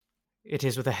It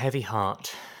is with a heavy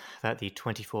heart that the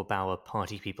 24 Bauer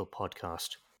Party People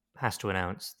podcast has to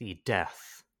announce the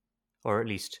death, or at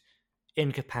least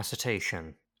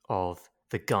incapacitation, of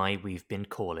the guy we've been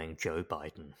calling Joe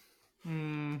Biden.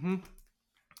 Mm-hmm.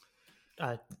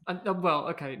 Uh, Well,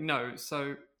 okay, no.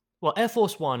 So, well, Air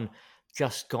Force One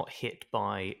just got hit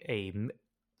by a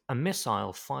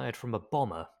missile fired from a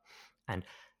bomber, and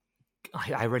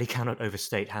I really cannot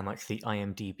overstate how much the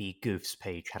IMDb Goofs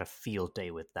page had a field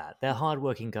day with that. They're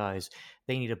hardworking guys.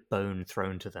 They need a bone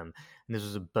thrown to them. And this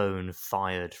was a bone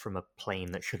fired from a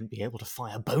plane that shouldn't be able to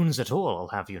fire bones at all, I'll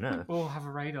have you know. or have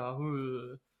a radar.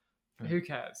 Who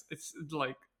cares? It's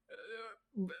like,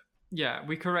 yeah,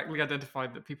 we correctly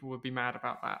identified that people would be mad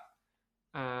about that,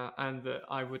 and that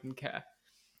I wouldn't care.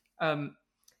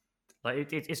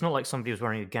 Like it's not like somebody was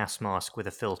wearing a gas mask with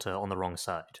a filter on the wrong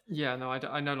side. Yeah, no,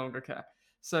 I no longer care.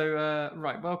 So,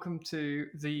 right, welcome to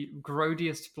the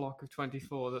grodiest block of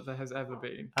 24 that there has ever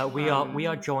been. We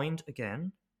are joined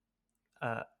again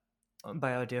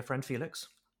by our dear friend Felix.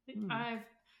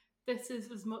 This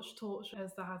is as much torture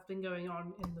as there has been going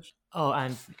on in the show. Oh,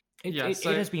 and it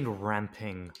has been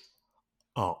ramping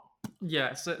up.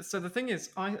 Yeah, so the thing is,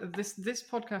 this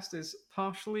podcast is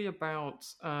partially about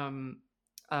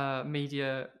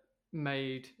media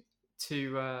made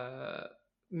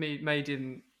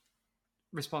in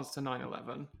response to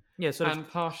 9/11. Yeah, and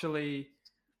partially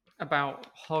about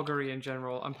hoggery in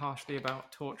general, and partially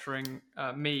about torturing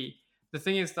me. The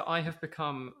thing is that I have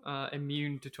become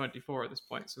immune to 24 at this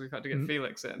point, so we've had to get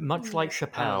Felix in. Much like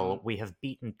Chappelle, we have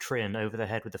beaten Trin over the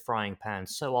head with the frying pan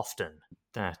so often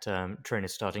that Trin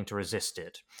is starting to resist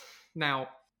it. Now,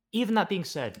 even that being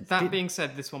said...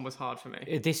 this one was hard for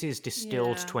me. This is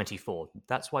distilled 24.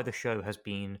 That's why the show has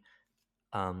been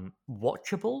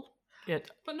watchable.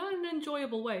 But not in an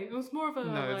enjoyable way. It was more of a...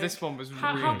 No, this one was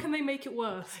how can they make it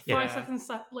worse? Yeah. 5 seconds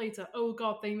later, oh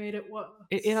god, they made it worse.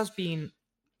 It has been...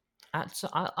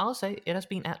 I'll say it has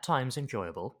been at times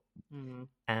enjoyable. Mm-hmm.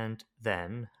 And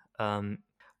then,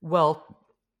 well,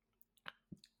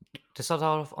 to start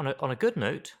off on a good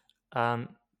note,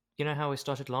 you know how we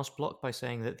started last block by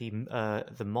saying that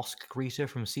the mosque greeter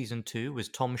from season 2 was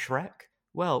Tom Shrek?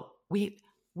 Well, we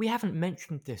haven't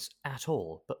mentioned this at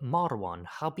all, but Marwan,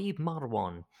 Habib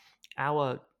Marwan,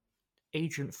 our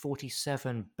Agent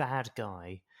 47 bad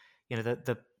guy, you know,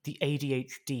 the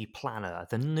ADHD planner,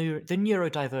 the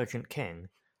neurodivergent king,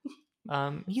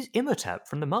 he's Imhotep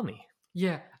from The Mummy.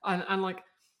 Yeah, and like,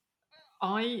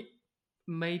 I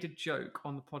made a joke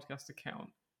on the podcast account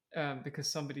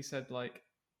because somebody said like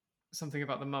something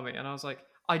about the mummy, and I was like,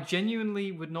 I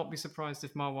genuinely would not be surprised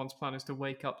if Marwan's plan is to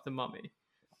wake up the mummy,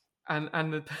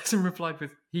 and the person replied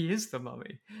with, "He is the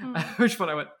mummy," at which point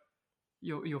I went,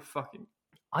 "You're fucking."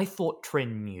 I thought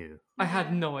Trin knew. I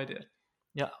had no idea.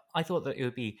 Yeah, I thought that it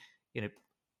would be, you know,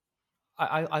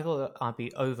 I thought that I'd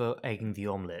be over egging the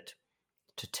omelette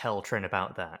to tell Trin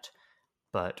about that,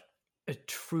 but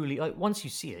truly, like, once you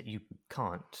see it, you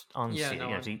can't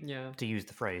unsee it. To use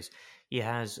the phrase, he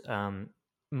has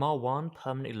Marwan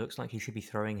permanently looks like he should be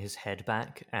throwing his head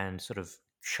back and sort of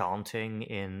chanting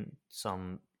in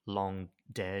some long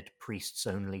dead priest's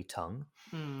only tongue.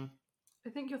 I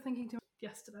think you're thinking too much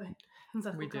yesterday.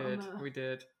 We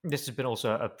did. This has been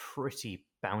also a pretty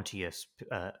bounteous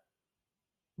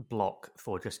block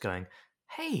for just going,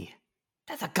 hey,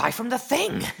 there's a guy from The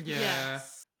Thing! Yeah.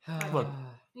 Yes. Well,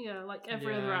 yeah, like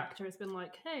every other actor has been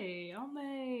like, hey, I'm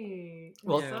mate.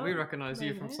 Well, yeah, we recognise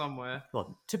you from somewhere.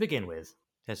 Well, to begin with,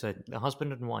 there's a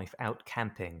husband and wife out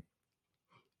camping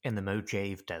in the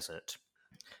Mojave Desert.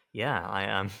 Yeah, I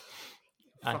am.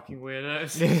 Fucking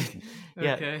weirdos.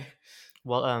 Yeah. Okay.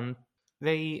 Well,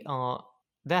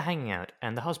 they're hanging out,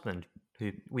 and the husband,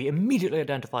 who we immediately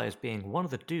identify as being one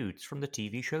of the dudes from the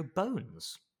TV show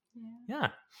Bones. Yeah.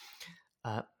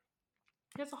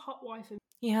 He has a hot wife.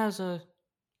 He has a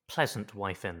pleasant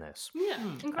wife in this. Yeah,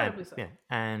 incredibly so. Yeah,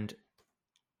 and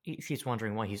she's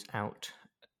wondering why he's out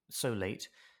so late.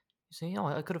 You say, oh,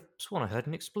 I could have sworn I heard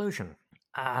an explosion.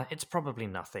 It's probably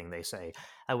nothing, they say.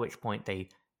 At which point they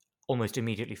almost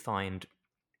immediately find...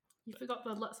 You forgot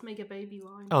the let's make a baby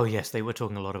line. Oh, yes, they were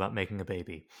talking a lot about making a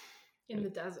baby. In the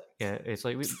desert. Yeah, it's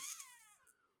like...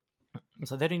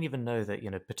 So they don't even know that, you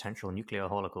know, potential nuclear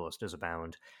holocaust does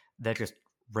abound. They're just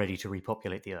ready to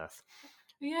repopulate the Earth.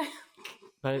 Yeah.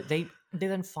 But they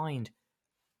then find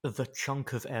the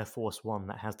chunk of Air Force One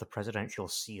that has the presidential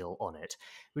seal on it,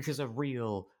 which is a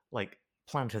real, like,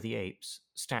 Planet of the Apes,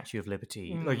 Statue of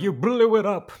Liberty, like, you blew it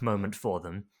up moment for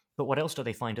them. But what else do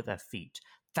they find at their feet?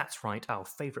 That's right, our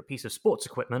favourite piece of sports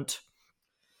equipment.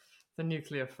 The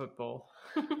nuclear football.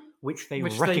 which they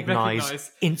Which they recognize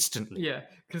recognise. instantly. Yeah,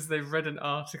 because they read an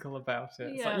article about it.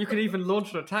 It's Yeah, like, you but- can even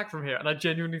launch an attack from here. And I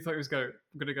genuinely thought he was going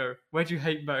to go, where do you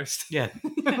hate most? Yeah.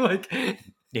 Like,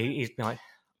 He's been like,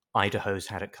 Idaho's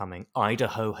had it coming.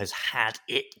 Idaho has had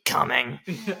it coming.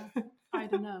 Yeah. I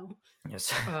don't know.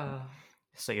 Yes. uh,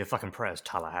 Say your fucking prayers,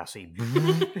 Tallahassee.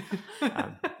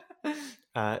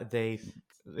 They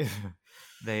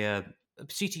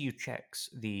CTU checks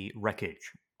the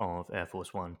wreckage of Air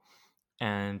Force One,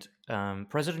 and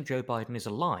President Joe Biden is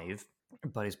alive,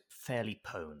 but is fairly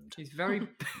pwned. he's very,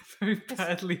 very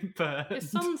badly burned.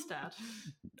 His son's dead.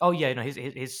 Oh yeah, no,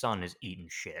 his son is eating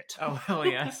shit. Oh, hell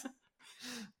yes.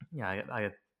 Yeah,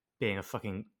 being a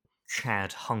fucking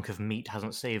Chad hunk of meat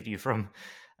hasn't saved you from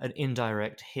an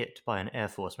indirect hit by an Air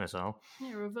Force missile.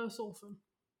 Yeah, reverse orphan.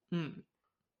 Hmm.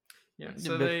 Yeah,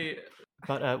 so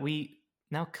But- But we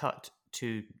now cut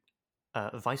to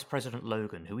Vice President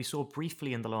Logan, who we saw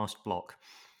briefly in the last block,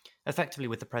 effectively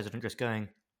with the president just going,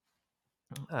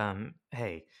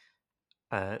 hey,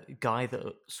 guy that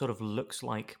sort of looks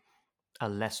like a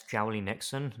less jowly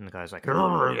Nixon. And the guy's like,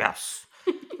 "Oh, yes.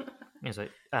 He's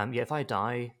like, yeah, if I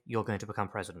die, you're going to become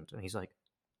president. And he's like,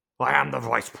 well, I am the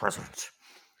vice president.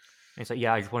 And he's like,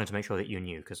 yeah, I just wanted to make sure that you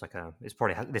knew, because like, it's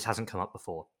probably this hasn't come up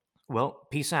before. Well,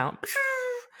 peace out.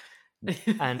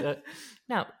 And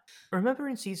now, remember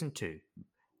in season 2,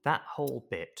 that whole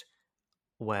bit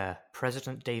where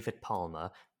President David Palmer,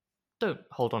 don't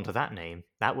hold on to that name,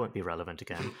 that won't be relevant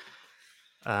again.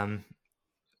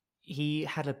 He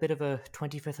had a bit of a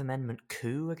 25th Amendment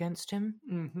coup against him,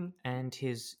 hmm and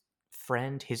his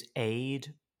friend, his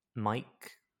aide,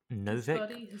 Mike Novick.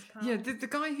 Buddy, his pal. Yeah, the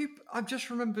guy who I've just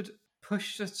remembered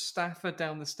pushed a staffer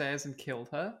down the stairs and killed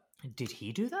her. Did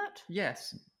he do that?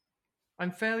 Yes,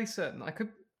 I'm fairly certain.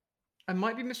 I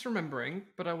might be misremembering,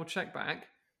 but I will check back.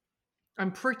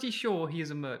 I'm pretty sure he is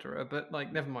a murderer, but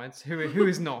like, never mind. Who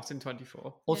is not in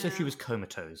 24? Also, she Yeah. was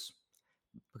comatose,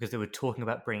 because they were talking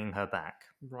about bringing her back.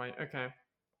 Right. Okay.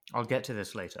 I'll get to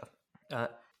this later.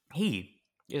 He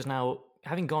is now,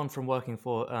 having gone from working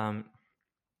for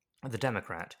the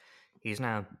Democrat, he's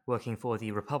now working for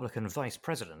the Republican vice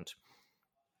president,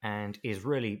 and is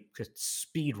really just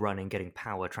speed running getting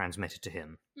power transmitted to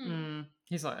him.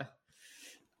 He's like,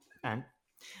 And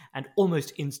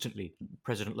almost instantly,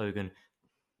 President Logan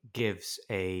gives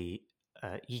a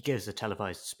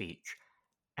televised speech,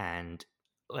 and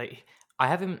like I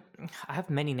have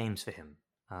many names for him.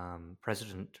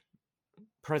 President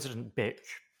Bitch.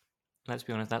 Let's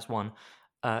be honest, that's one.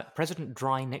 President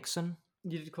Dry Nixon.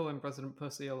 you did call him President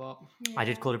Pussy a lot. I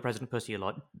did call him President Pussy a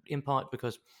lot, in part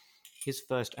because his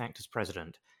first act as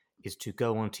president is to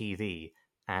go on TV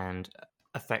and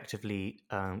effectively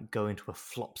go into a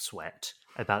flop sweat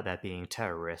about there being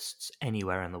terrorists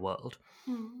anywhere in the world.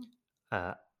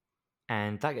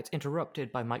 And that gets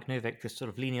interrupted by Mike Novick just sort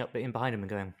of leaning up in behind him and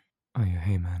going, oh yeah,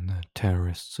 hey man, the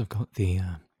terrorists have got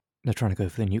they're trying to go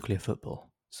for the nuclear football.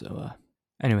 So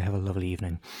anyway, have a lovely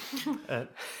evening.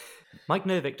 Mike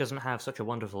Novick doesn't have such a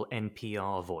wonderful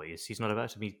NPR voice. He's not about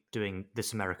to be doing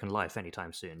This American Life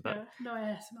anytime soon. But No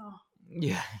ASMR.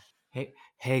 yeah.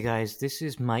 Hey guys, this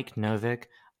is Mike Novick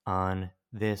on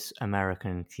This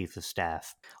American Chief of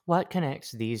Staff. What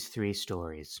connects these 3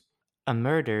 stories? A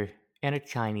murder in a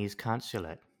Chinese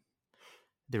consulate.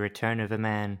 The return of a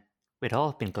man we'd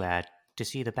all been glad to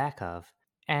see the back of.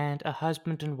 And a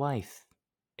husband and wife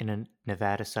in a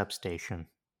Nevada substation.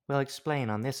 We'll explain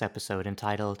on this episode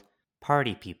entitled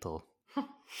Party People.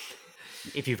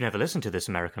 If you've never listened to This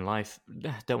American Life,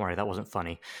 don't worry, that wasn't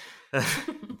funny.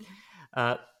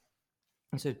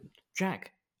 So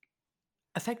Jack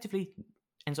effectively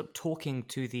ends up talking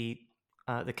to the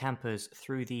campers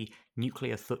through the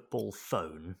nuclear football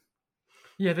phone.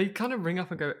 Yeah, they kind of ring up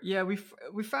and go, "Yeah, we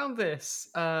found this.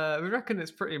 We reckon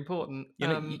it's pretty important.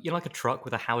 You're like a truck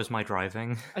with a "How is my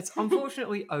driving?" It's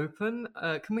unfortunately open.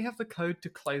 Can we have the code to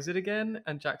close it again?"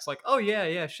 And Jack's like, "Oh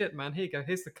yeah, shit, man. Here you go.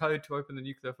 Here's the code to open the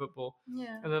nuclear football."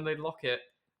 Yeah. And then they lock it,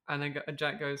 and then and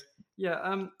Jack goes, "Yeah,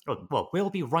 Oh, well, we'll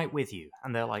be right with you.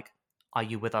 And they're like, are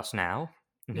you with us now?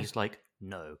 And Yeah. he's like,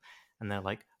 no. And they're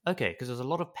like, okay, because there's a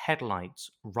lot of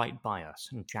headlights right by us.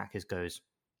 And Jack goes,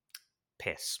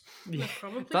 piss. yeah,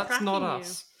 probably that's not tracking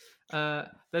us.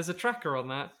 There's a tracker on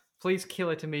that. Please kill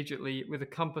it immediately with a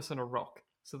compass and a rock."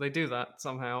 So they do that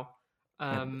somehow.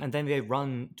 And then they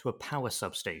run to a power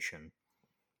substation.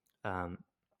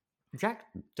 Jack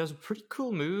does a pretty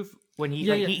cool move when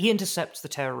he intercepts the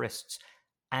terrorists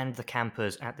and the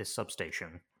campers at this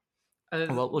substation.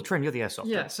 Well, we'll trim you the airsoft.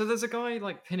 Yeah, so there's a guy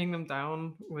like pinning them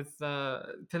down with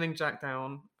pinning Jack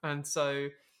down, and so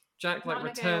Jack like Not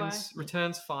in a gay way.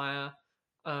 returns fire,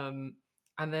 and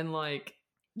then like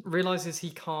realizes he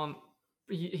can't.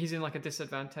 He's in like a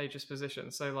disadvantageous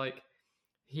position, so like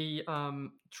he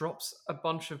drops a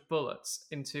bunch of bullets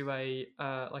into a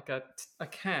like a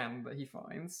can that he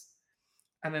finds,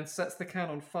 and then sets the can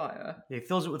on fire. He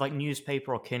fills it with like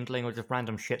newspaper or kindling or just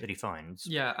random shit that he finds.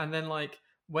 Yeah, and then like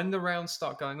when the rounds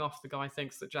start going off, the guy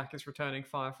thinks that Jack is returning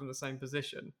fire from the same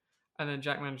position, and then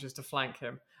Jack manages to flank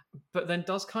him, but then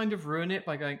does kind of ruin it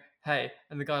by going, "Hey,"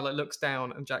 and the guy like looks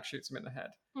down, and Jack shoots him in the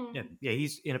head. Yeah,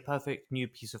 he's in a perfect new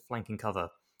piece of flanking cover,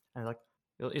 and like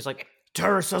he's like,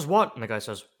 "Terrorist says what?" And the guy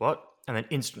says what, and then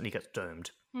instantly gets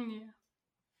domed.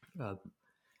 Yeah.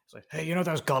 It's like, hey, you know,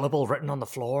 there's gullible written on the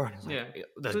floor. And it's like, Yeah.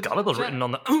 there's But gullible Jack- written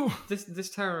on the. This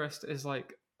terrorist is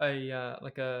like a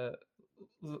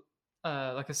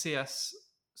CS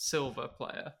silver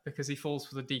player because he falls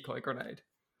for the decoy grenade.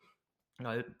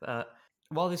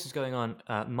 While this is going on,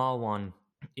 Marwan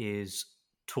is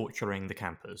torturing the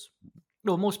campers.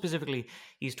 No, more specifically,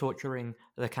 he's torturing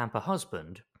the camper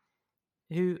husband,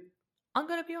 who, I'm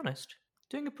going to be honest,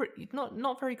 doing a pretty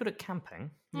not very good at camping,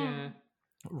 Yeah.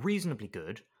 reasonably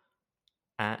good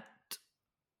at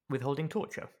withholding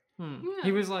torture. Hmm. Yeah.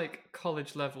 He was like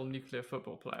college level nuclear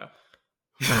football player.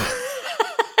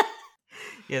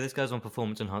 Yeah, this guy's on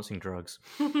performance enhancing drugs,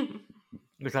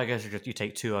 which I guess is just you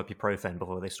take 2 ibuprofen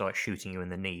before they start shooting you in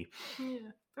the knee. Yeah.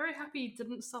 Very happy he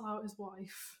didn't sell out his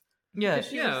wife. Yeah, Because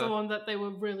she was yeah. the one that they were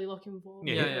really looking for.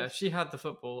 Yeah, Yeah, She had the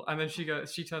football, and then she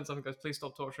turns up and goes, "Please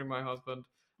stop torturing my husband.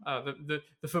 The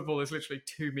football is literally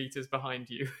 2 meters behind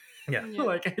you, yeah. Yeah.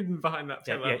 like hidden behind that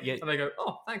Yeah, pillar." yeah. And they go,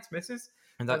 "Oh, thanks, Mrs."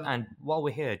 And while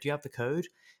we're here, do you have the code?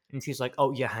 And she's like,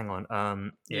 "Oh yeah, hang on.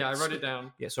 Yeah, I it's- wrote it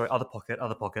down. Yeah, sorry, other pocket.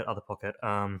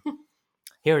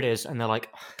 Here it is." And they're like,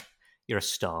 "You're a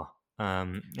star."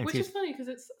 And Which she's is funny because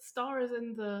it's star is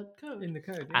in the code. In the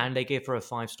code. Yeah. and they gave her a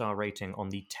 5-star rating on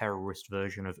the terrorist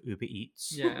version of Uber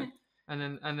Eats. Yeah. And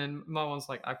then Marwan's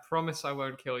like, "I promise I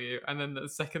won't kill you." And then the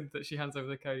second that she hands over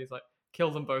the code, he's like,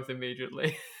 "Kill them both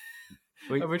immediately."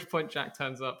 Wait. At which point Jack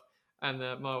turns up, and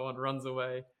Marwan runs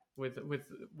away with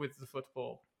the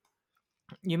football.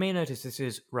 You may notice this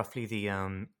is roughly the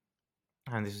and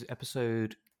this is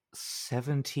episode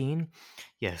 17.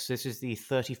 Yes, this is the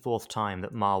 34th time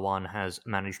that Marwan has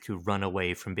managed to run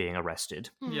away from being arrested.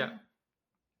 Hmm.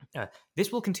 Yeah.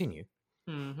 This will continue.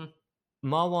 Mm-hmm.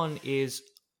 Marwan is,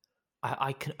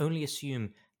 I can only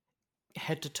assume,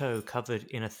 head to toe covered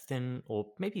in a thin or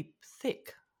maybe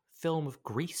thick film of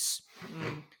grease.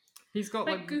 Mm. He's got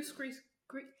Like like goose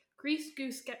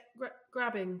goose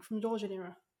grabbing from Georgian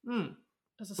era Mm.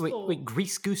 as a sport. Wait,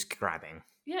 grease goose grabbing.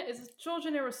 Yeah, it's a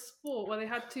Georgian era sport where they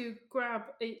had to grab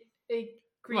a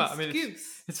greased Well, I mean,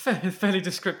 goose. It's fairly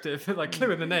descriptive, like clue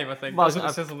in the name, I think. Well, That's what I-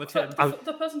 it says on the But tin.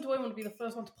 the person to win would be the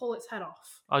first one to pull its head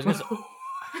off. I was going to say,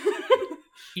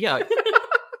 yeah.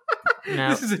 Now,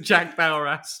 This is a Jack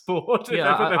Bauer-ass sport. if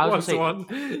Yeah, ever there I was was gonna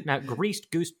one. now greased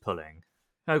goose grabbing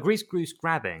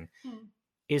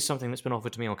is something that's been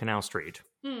offered to me on Canal Street,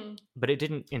 Hmm. but it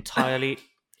didn't entirely. It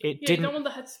Yeah, you didn't. don't want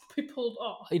the head to be pulled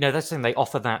off. You know, that's the thing. They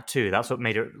offer that too. That's what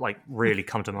made it like really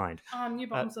come to mind.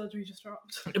 Newborn surgery just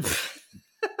dropped.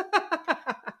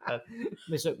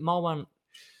 So Marwan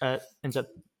ends up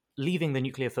leaving the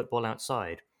nuclear football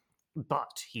outside,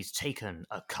 but he's taken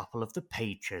a couple of the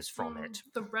pages from it.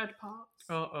 The red parts.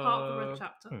 Uh-oh. Part of the red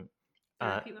chapter. Hmm. They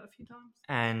Uh, repeat that a few times.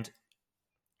 And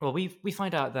well, we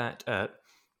find out that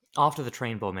after the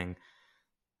train bombing,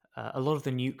 a lot of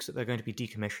the nukes that they're going to be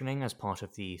decommissioning as part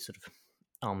of the sort of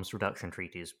arms reduction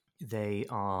treaties, they're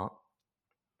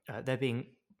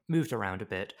being moved around a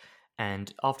bit.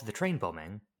 And after the train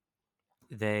bombing,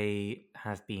 they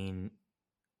have been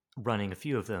running a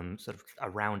few of them sort of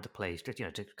around the place, just to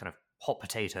kind of hot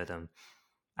potato them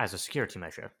as a security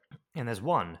measure. And there's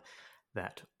one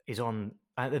that is on.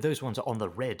 Those ones are on the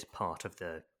red part of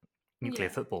the nuclear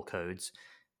Yeah. football codes,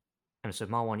 and so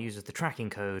Marwan uses the tracking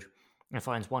code and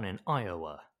finds one in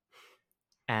Iowa.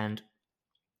 And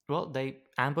well, they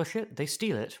ambush it, they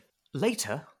steal it.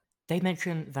 Later, they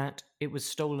mention that it was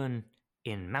stolen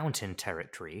in mountain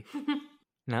territory.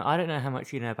 Now, I don't know how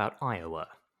much you know about Iowa.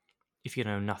 If you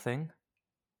know nothing,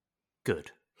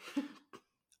 good.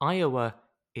 Iowa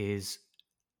is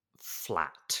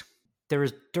flat. There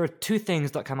are 2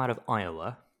 things that come out of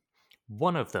Iowa.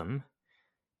 One of them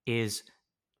is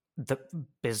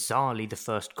bizarrely the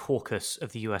first caucus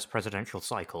of the US presidential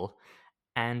cycle,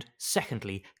 and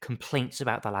secondly, complaints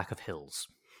about the lack of hills.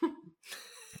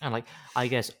 And I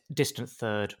guess distant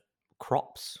third,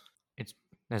 crops.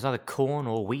 There's either corn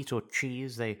or wheat or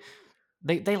cheese. They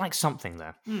like something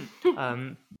there.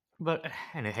 But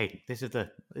anyway, hey, this is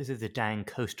the dang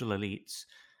coastal elites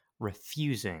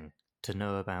refusing to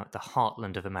know about the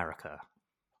heartland of America,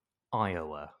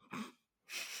 Iowa.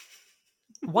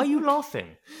 Why are you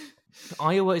laughing?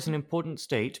 Iowa is an important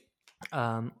state.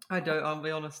 I'll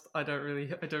be honest. I don't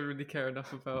really care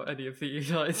enough about any of the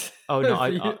United. Oh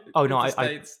no! the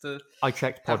states to I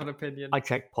checked have an opinion. I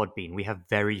checked Podbean. We have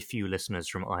very few listeners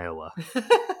from Iowa.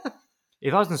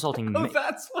 If I was insulting, Oh,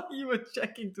 that's why you were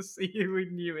checking to see who we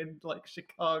knew in like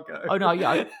Chicago. Oh no,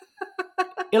 yeah,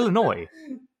 Illinois.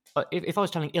 If I was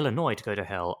telling Illinois to go to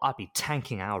hell, I'd be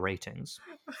tanking our ratings.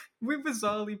 We're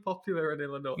bizarrely popular in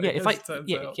Illinois. Yeah, as it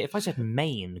turns out. if I said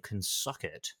Maine can suck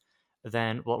it,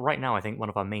 then well, right now I think one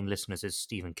of our main listeners is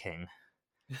Stephen King.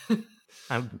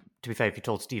 And to be fair, if you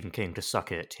told Stephen King to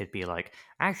suck it, he'd be like,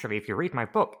 "Actually, if you read my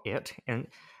book,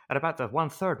 at about the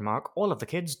 1/3 mark, all of the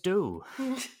kids do."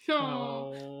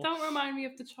 Oh, don't remind me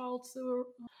of the child sewer.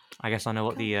 I guess I know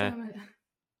what the. Damn it.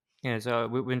 Yeah, so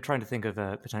we've been trying to think of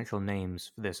potential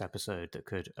names for this episode that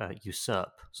could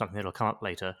usurp something that'll come up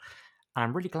later. And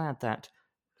I'm really glad that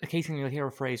occasionally you'll hear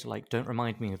a phrase like, "Don't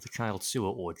remind me of the child sewer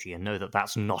orgy," and know that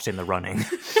that's not in the running.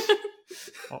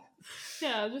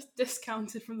 Yeah, just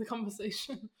discounted from the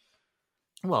conversation.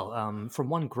 Well, from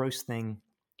one gross thing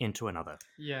into another.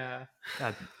 Yeah.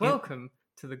 Uh, Welcome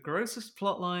to the grossest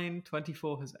plotline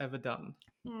 24 has ever done.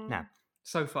 Now,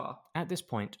 so far. At this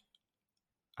point,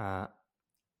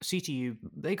 CTU,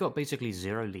 they got basically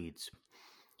 0 leads.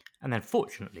 And then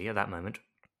fortunately, at that moment,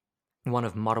 one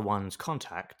of Marwan's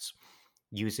contacts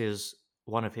uses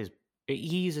he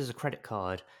uses a credit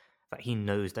card that he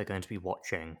knows they're going to be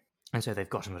watching. And so they've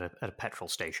got him at a petrol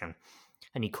station.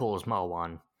 And he calls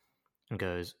Marwan and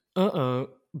goes,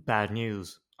 bad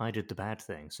news. I did the bad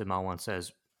thing. So Marwan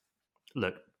says,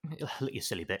 "Look, you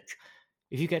silly bitch.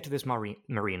 If you get to this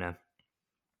marina,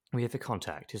 we have a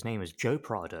contact. His name is Joe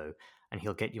Prado, and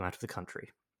he'll get you out of the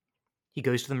country." He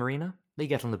goes to the marina, they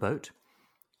get on the boat,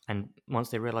 and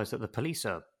once they realize that the police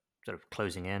are sort of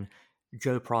closing in,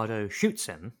 Joe Prado shoots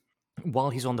him while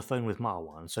he's on the phone with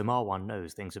Marwan, so Marwan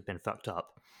knows things have been fucked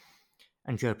up.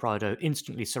 And Joe Prado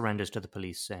instantly surrenders to the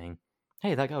police, saying,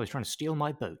 "Hey, that guy was trying to steal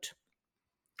my boat."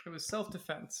 It was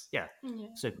self-defense. Yeah.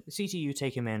 So CTU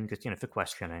take him in, just for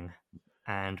questioning,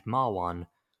 and Marwan,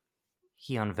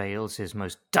 he unveils his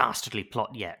most dastardly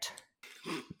plot yet.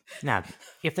 Now,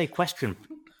 if they question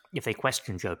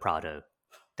Joe Prado,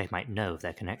 they might know of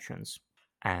their connections.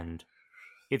 And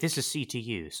if this is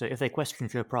CTU, so if they question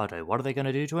Joe Prado, what are they going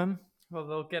to do to him? Well,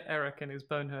 they'll get Eric and his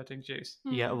bone-hurting juice.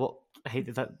 Yeah, well, hey,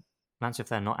 that's if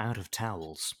they're not out of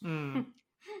towels.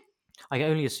 I can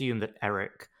only assume that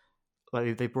Eric,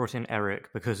 like they brought in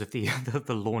Eric because of the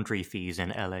laundry fees in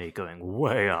LA going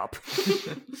way up.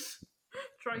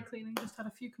 Dry cleaning just had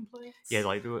a few complaints. Yeah,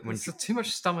 like when There's too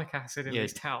much stomach acid in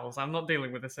these towels. I'm not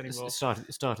dealing with this anymore. Start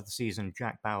of the season,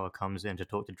 Jack Bauer comes in to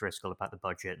talk to Driscoll about the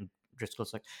budget, and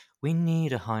Driscoll's like, "We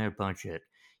need a higher budget.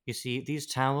 You see, these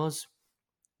towels,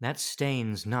 that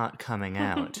stain's not coming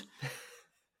out."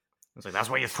 It's like, "That's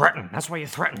why you threaten. That's why you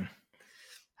threaten.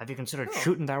 Have you considered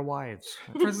shooting their wives?"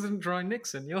 President Dry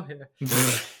Nixon, you're here.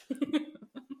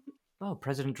 Oh,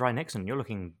 President Dry Nixon, you're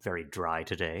looking very dry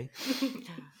today.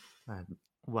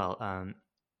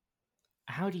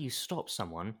 How do you stop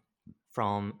someone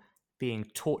from being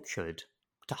tortured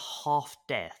to half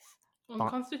death?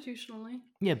 Unconstitutionally.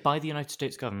 By the United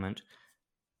States government.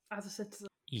 As a citizen.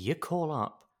 You call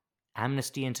up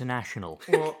Amnesty International.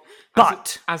 Or,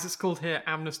 as it's called here,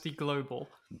 Amnesty Global.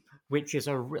 Which is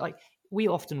we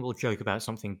often will joke about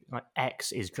something like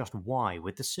X is just Y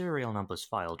with the serial numbers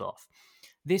filed off.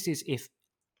 This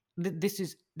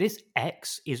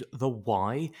X is the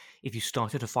Y if you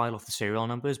started to file off the serial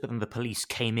numbers, but then the police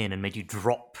came in and made you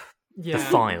drop the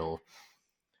file.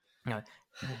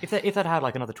 If that had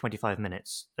like another 25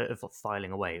 minutes of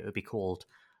filing away, it would be called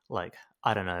I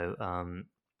don't know,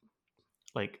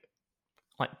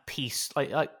 peace,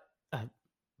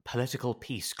 political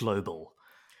peace global.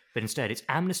 But instead, it's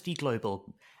Amnesty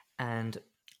Global, and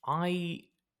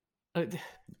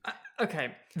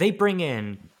okay. They bring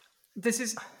in. This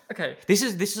is okay. This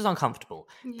is uncomfortable.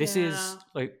 Yeah, this is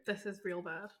real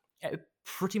bad.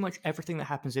 Pretty much everything that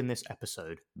happens in this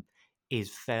episode is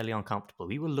fairly uncomfortable.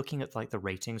 We were looking at the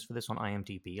ratings for this on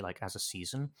IMDb as a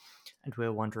season, and we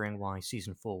were wondering why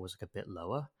season 4 was a bit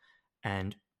lower.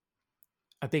 And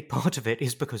a big part of it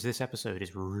is because this episode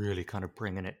is really kind of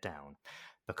bringing it down.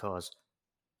 Because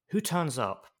who turns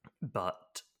up?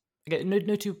 But again,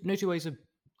 no two ways of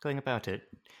going about it.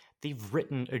 They've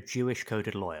written a Jewish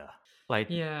coded lawyer.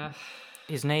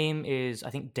 His name is, I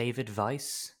think, David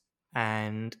Weiss,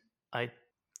 and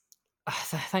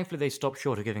thankfully they stopped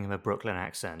short of giving him a Brooklyn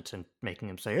accent and making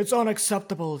him say it's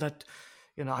unacceptable that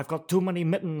I've got too many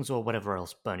mittens or whatever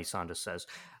else Bernie Sanders says.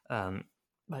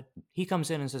 But he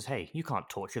comes in and says, hey, you can't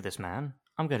torture this man.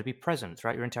 I'm going to be present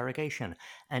throughout your interrogation.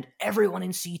 And everyone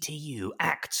in CTU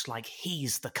acts like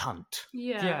he's the cunt.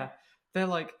 Yeah. They're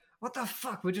like, what the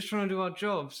fuck? We're just trying to do our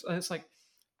jobs. And it's like,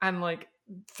 and like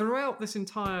throughout this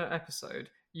entire episode,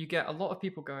 you get a lot of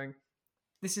people going,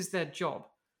 this is their job.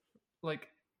 Like,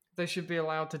 they should be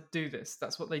allowed to do this.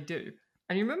 That's what they do.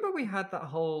 And you remember we had that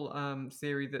whole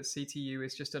theory that CTU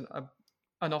is just an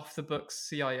off-the-books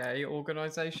CIA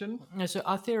organization? Yeah, so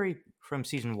our theory from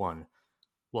season 1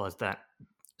 was that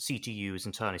CTU is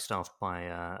entirely staffed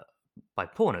by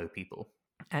porno people.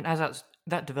 And as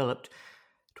that developed,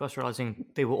 to us realizing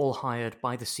they were all hired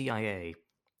by the CIA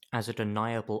as a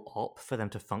deniable op for them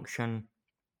to function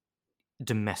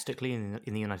domestically in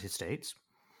the United States.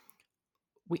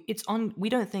 We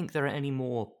don't think there are any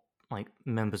more like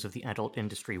members of the adult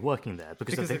industry working there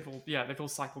because they've all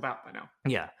cycled out by now.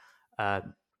 Yeah,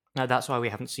 now that's why we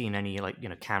haven't seen any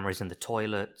cameras in the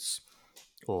toilets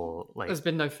or like. There's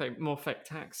been no more fake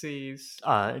taxis.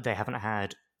 They haven't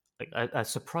had like a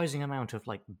surprising amount of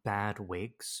like bad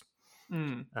wigs.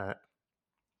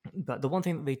 But the one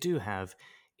thing that they do have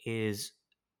is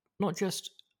not just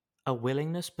a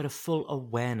willingness, but a full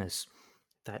awareness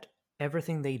that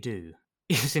everything they do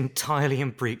is entirely in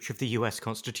breach of the US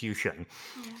Constitution,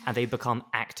 and they become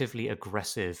actively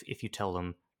aggressive if you tell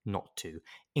them not to,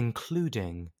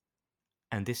 including,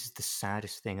 and this is the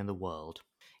saddest thing in the world,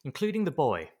 including the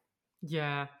boy.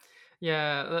 Yeah,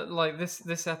 like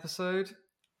this episode,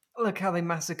 look how they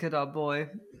massacred our boy.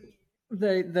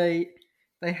 They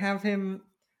have him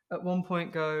at one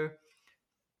point go,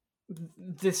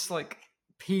 this like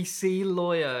PC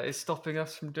lawyer is stopping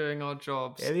us from doing our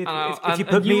jobs. If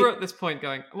you were at this point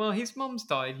going, well, his mom's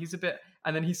died. He's a bit,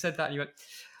 and then he said that, and you went,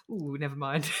 ooh, never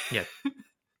mind. Yeah.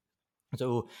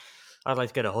 So I'd like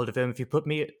to get a hold of him. If you put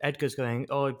me, Edgar's going,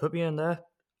 oh, put me in there.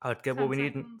 I'd get what we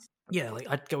need.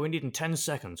 I'd go, we need in 10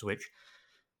 seconds, which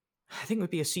I think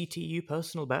would be a CTU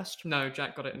personal best. No,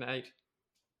 Jack got it in 8.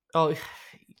 Oh,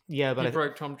 yeah, but he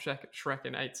broke Tom Shrek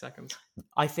in 8 seconds.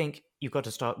 I think you've got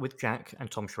to start with Jack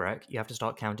and Tom Shrek. You have to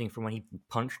start counting from when he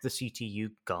punched the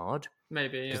CTU guard.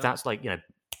 Maybe, because that's like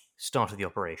start of the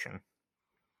operation.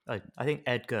 I think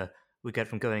Edgar would get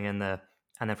from going in there,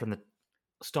 and then from the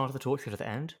start of the torture to the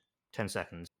end, 10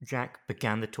 seconds. Jack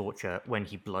began the torture when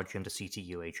he bludgeoned a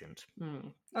CTU agent.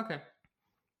 Okay.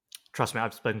 Trust me,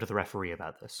 I've spoken to the referee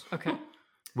about this. Okay.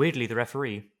 Weirdly, the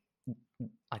referee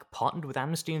like partnered with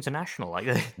Amnesty International. Like,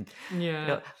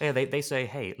 they say,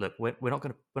 hey, look, we're not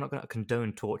gonna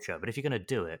condone torture, but if you're gonna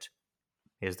do it,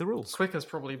 here's the rules. Quicker's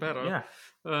probably better. Yeah.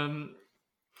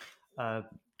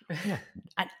 Yeah,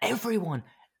 and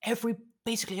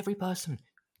basically every person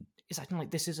is acting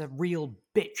like this is a real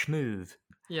bitch move.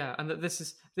 Yeah, and that this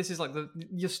is like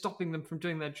you're stopping them from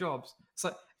doing their jobs. It's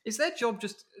like, is their job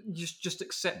just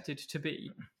accepted to be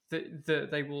that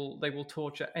they will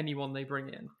torture anyone they bring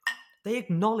in? They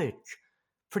acknowledge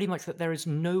pretty much that there is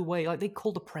no way. Like, they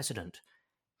call the president,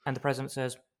 and the president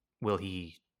says, will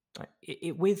he,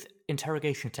 with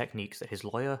interrogation techniques that his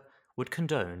lawyer would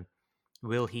condone,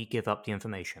 will he give up the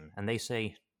information? And they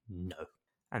say no.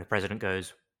 And the president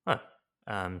goes,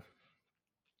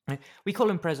 we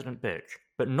call him President Bitch,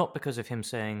 but not because of him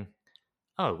saying,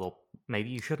 oh, well, maybe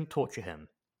you shouldn't torture him.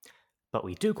 But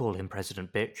we do call him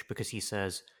President Bitch because he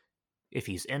says, if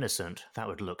he's innocent, that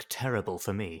would look terrible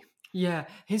for me. Yeah,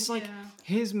 his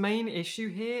main issue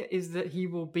here is that he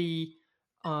will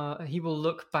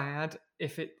look bad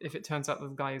if it turns out that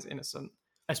the guy is innocent.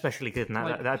 Especially given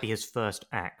that that'd be his first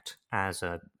act as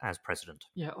president.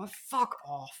 Yeah, fuck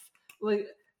off. Like,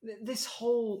 this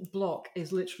whole block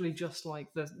is literally just like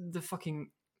the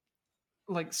fucking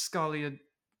like Scalia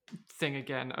thing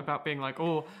again about being like,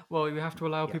 oh, well, you have to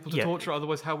allow people to torture,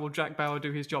 otherwise how will Jack Bauer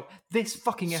do his job? This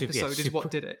fucking episode is what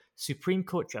did it. Supreme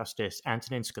Court Justice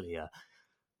Antonin Scalia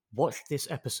watched this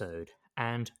episode,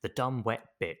 and the dumb wet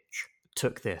bitch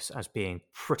took this as being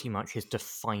pretty much his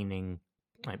defining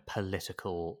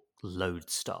political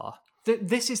lodestar.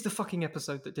 This is the fucking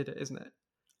episode that did it, isn't it?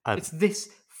 It's this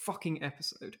fucking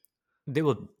episode.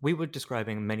 We were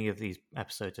describing many of these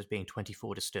episodes as being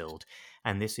 24 distilled,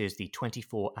 and this is the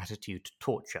 24 attitude to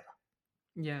torture.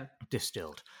 Yeah,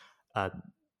 distilled.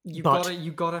 You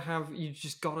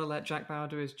just gotta let Jack Bauer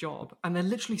do his job, and they're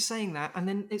literally saying that, and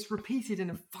then it's repeated in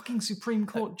a fucking Supreme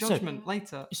Court judgment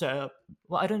later. So,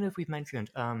 well, I don't know if we've mentioned.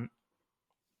 A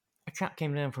chap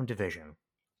came down from Division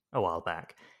a while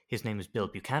back. His name is Bill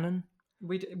Buchanan.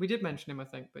 We did mention him, I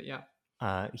think, but yeah.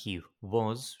 He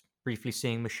was briefly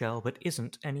seeing Michelle, but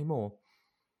isn't anymore.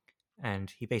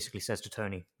 And he basically says to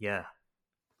Tony, yeah,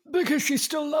 Because she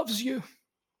still loves you.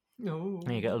 No.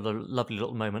 And you get a lovely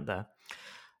little moment there.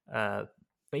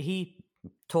 But he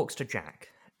talks to Jack,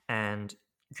 and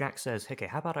Jack says, "Okay,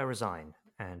 how about I resign?"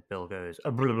 And Bill goes,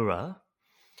 blah, blah, blah.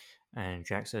 And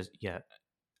Jack says, "Yeah."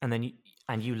 And then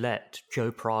you let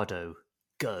Joe Prado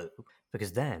go,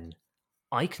 because then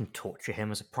I can torture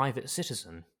him as a private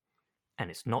citizen, and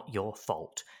it's not your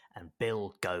fault. And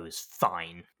Bill goes,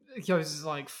 "Fine." Yo's is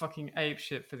like fucking ape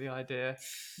shit for the idea.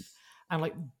 And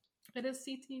like, It is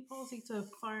CT policy to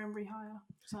fire and rehire.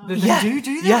 So They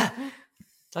do that? Yeah.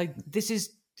 Like,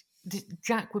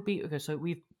 Jack would be okay. So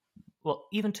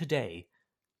even today,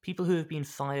 people who have been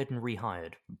fired and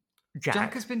rehired.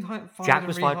 Jack has been fired Jack and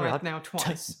was fired and rehired rehired now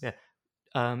twice.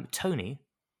 Tony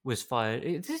was fired.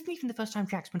 This isn't even the first time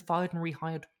Jack's been fired and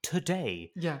rehired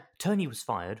today. Yeah. Tony was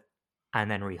fired and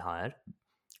then rehired.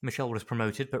 Michelle was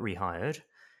promoted but rehired.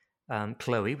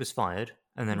 Chloe was fired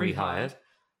and then rehired.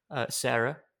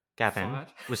 Sarah Gavin Fired.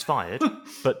 was fired,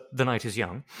 but the night is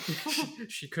young.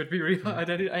 She could be rehired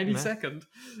any Yeah. second.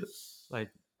 Like,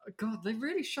 God, they're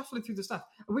really shuffling through the stuff.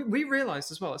 We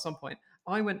realised as well at some point,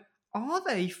 I went, are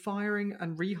they firing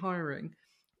and rehiring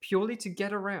purely to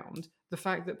get around the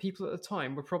fact that people at the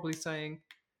time were probably saying,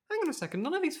 hang on a second,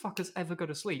 none of these fuckers ever go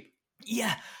to sleep.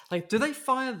 yeah, like Do they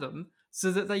fire them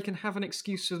so that they can have an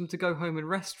excuse for them to go home and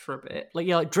rest for a bit? like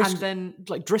Driscoll, And then,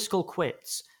 like Driscoll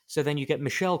quits, so then you get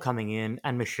Michelle coming in,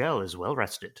 and Michelle is well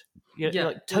rested. Yeah,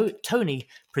 Like Tony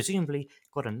presumably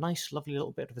got a nice, lovely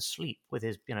little bit of a sleep with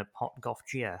his, hot goth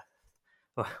Gia.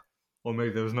 Or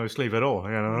maybe there was no sleep at all.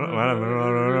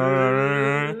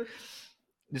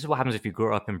 This is what happens if you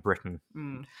grow up in Britain.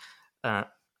 Mm.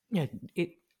 It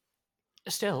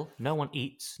still, no one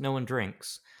eats, no one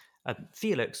drinks.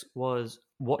 Felix was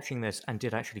watching this and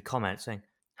did actually comment saying,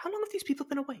 "How long have these people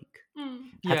been awake?"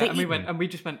 Yeah, they and we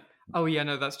just went, oh yeah,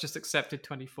 no, that's just accepted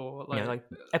 24. Like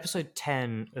episode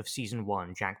 10 of season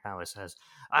 1, Jack Bauer says,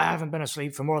 "I haven't been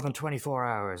asleep for more than 24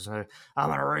 hours. I'm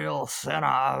a real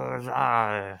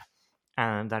sinner."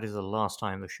 And that is the last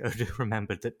time the show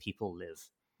remembered that people live.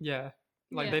 Yeah.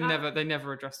 Yeah, they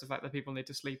never address the fact that people need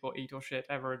to sleep or eat or shit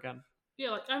ever again. Yeah,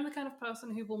 like I'm the kind of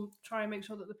person who will try and make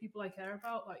sure that the people I care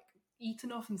about like eat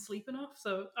enough and sleep enough.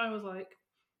 So I was like,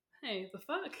 hey, the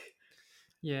fuck?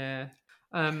 Yeah.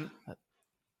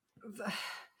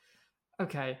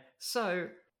 Okay, so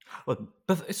Well,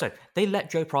 so they let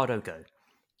Joe Prado go,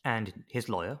 and his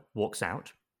lawyer walks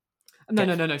out.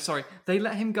 no, sorry. They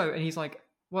let him go, and he's like,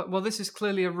 well, this is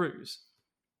clearly a ruse.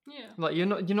 Yeah. Like you're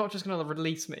not just gonna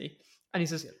release me. And he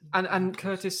says, and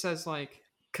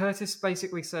Curtis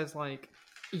basically says like,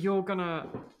 you're gonna,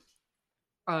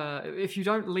 if you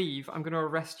don't leave, I'm gonna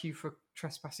arrest you for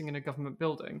trespassing in a government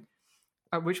building.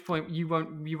 At which point you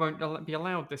won't be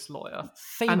allowed this lawyer.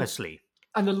 Famously.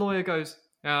 And the lawyer goes,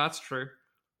 yeah, that's true.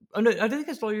 Oh no, I don't think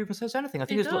his lawyer even says anything. I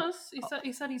think He does.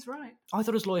 He said he's right. I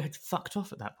thought his lawyer had fucked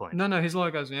off at that point. No, his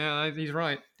lawyer goes, yeah, he's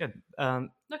right. Yeah, No,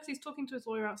 because he's talking to his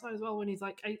lawyer outside as well when he's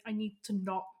like, I need to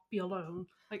not be alone.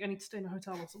 Like, I need to stay in a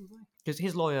hotel or something. because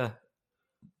his lawyer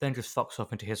then just fucks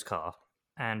off into his car,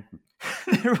 and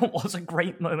there was a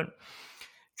great moment.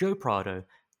 Joe Prado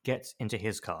gets into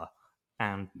his car,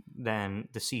 and then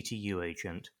the CTU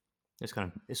agent is kind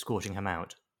of escorting him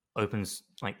out, opens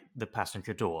like the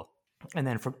passenger door, and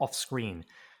then from off screen,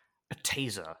 a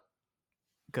taser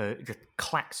just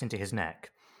clacks into his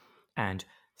neck, and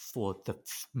for the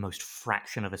most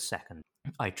fraction of a second,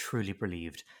 I truly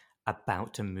believed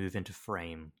about to move into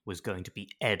frame was going to be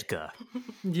Edgar,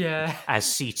 Yeah. as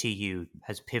CTU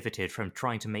has pivoted from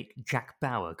trying to make Jack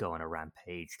Bauer go on a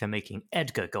rampage to making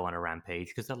Edgar go on a rampage,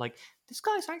 because they're like, this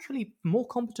guy's actually more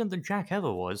competent than Jack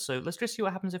ever was, so let's just see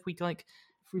what happens if we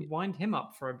If we wind him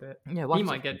up for a bit, yeah, he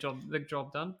might get the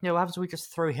job done. Yeah, what happens if we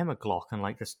just throw him a Glock and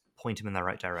like just point him in the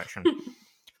right direction?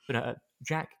 But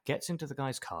Jack gets into the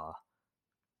guy's car,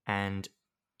 and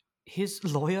his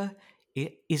lawyer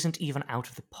isn't even out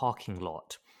of the parking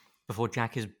lot before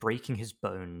Jack is breaking his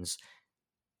bones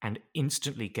and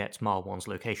instantly gets Marwan's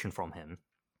location from him.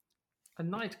 A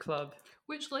nightclub.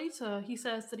 Which later he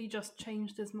says that he just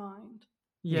changed his mind.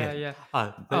 Yeah.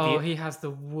 He has the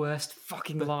worst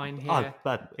fucking line here.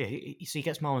 So he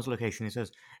gets Marwan's location. He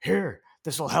says, "Here,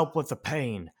 this will help with the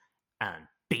pain," and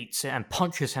beats it and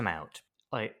punches him out.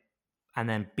 And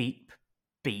then beep,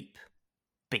 beep,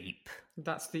 beep.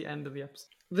 That's the end of the episode.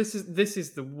 This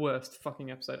is the worst fucking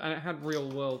episode, and it had real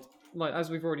world, like as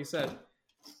we've already said,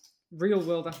 real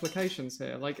world applications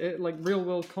here, like real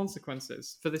world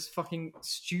consequences for this fucking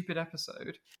stupid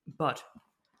episode. But,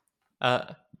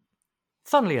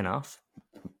 funnily enough,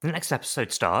 the next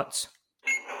episode starts.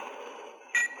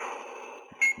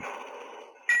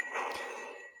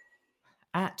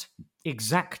 At At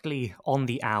exactly on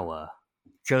the hour,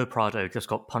 Joe Prado just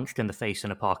got punched in the face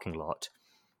in a parking lot,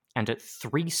 and at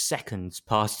 3 seconds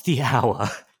past the hour,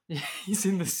 He's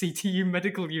in the CTU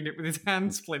medical unit with his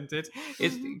hand splintered.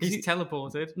 It's- He's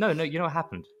teleported. no, you know what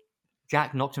happened?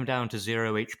 Jack knocked him down to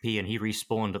 0 HP, and he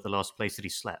respawned at the last place that he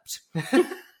slept.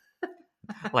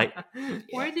 Like,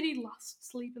 Where did he last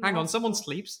sleep? In the Hang on, someone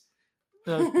hospital? sleeps.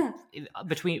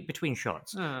 between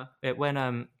shots, Ah.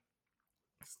 when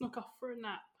Snuck off for a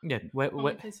nap. yeah,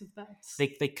 Only place with beds.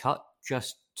 they cut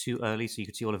just too early, so you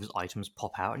could see all of his items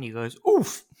pop out, and he goes,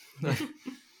 "Oof!"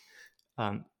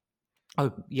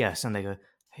 Oh yes, and they go,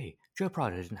 "Hey, Joe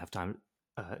Prado didn't have time."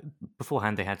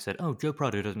 Beforehand, they had said, "Oh, Joe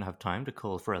Prado doesn't have time to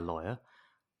call for a lawyer.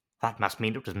 That must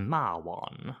mean it was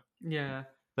Marwan." Yeah.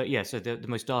 But yeah, so the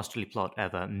most dastardly plot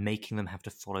ever, making them have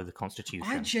to follow the Constitution.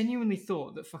 I genuinely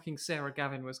thought that fucking Sarah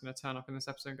Gavin was going to turn up in this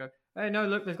episode and go, "Hey, no,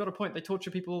 look, they've got a point. They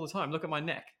torture people all the time. Look at my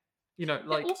neck." You know, Yeah,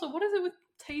 like also, what is it with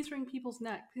tasering people's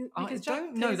neck? I Because Jack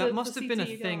don't know. That tasered must the have been a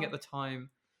CTU thing girl. at the time.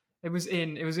 It was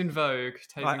in vogue,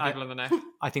 tasing I- people in the neck.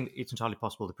 I think it's entirely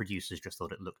possible the producers just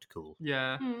thought it looked cool.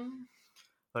 Yeah. Hmm.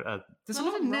 But There's No, a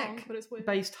lot of nothing wrong, neck but it's weird.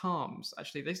 based harms,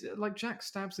 actually. Like Jack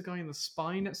stabs the guy in the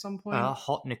spine at some point.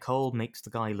 Hot Nicole makes the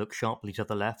guy look sharply to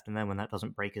the left, and then when that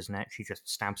doesn't break his neck, she just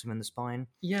stabs him in the spine.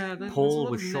 Yeah, there's a Paul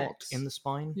lot was of shot necks. in the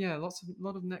spine. Yeah, lot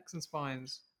of necks and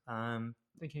spines.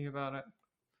 Thinking about it.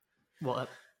 Well,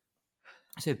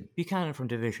 so Buchanan from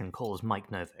Division calls Mike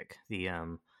Novick,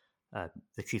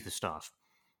 the chief of staff,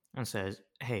 and says,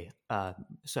 "Hey,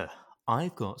 sir,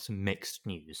 I've got some mixed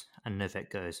news." And Novick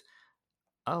goes,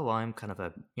 "Oh, I'm kind of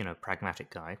a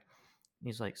pragmatic guy." And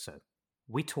he's like, "So,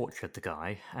 we tortured the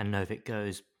guy," and Novick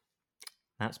goes,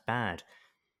 "That's bad."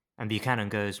 And Buchanan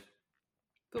goes,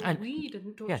 But and- we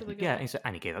didn't torture "Yeah, the guy. yeah,"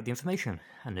 and he gave up the information.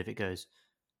 And Novick goes,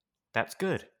 "That's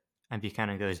good." And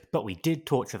Buchanan goes, "But we did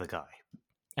torture the guy."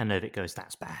 And Novick goes,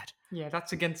 "That's bad." Yeah,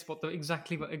 that's against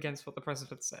against what the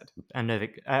president said. And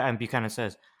Novick and Buchanan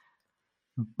says,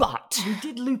 "But We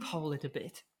did loophole it a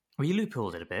bit. we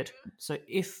loopholed it a bit. So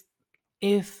if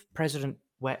President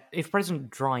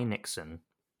Dry Nixon,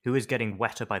 who is getting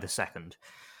wetter by the second,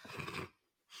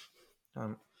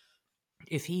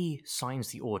 if he signs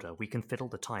the order, we can fiddle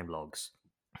the time logs,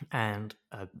 and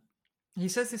He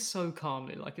says this so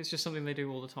calmly, like it's just something they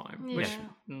do all the time.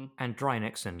 Yeah. and Dry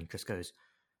Nixon just goes,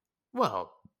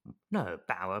 "Well, no,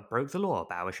 Bauer broke the law.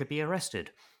 Bauer should be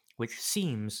arrested," which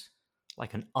seems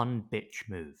like an unbitch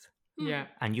move. Yeah.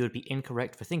 And you would be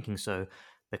incorrect for thinking so,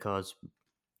 because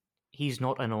he's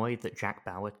not annoyed that Jack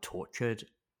Bauer tortured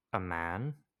a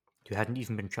man who hadn't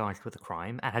even been charged with a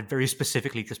crime and had very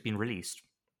specifically just been released.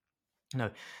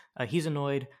 No, he's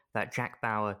annoyed that Jack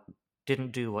Bauer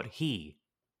didn't do what he,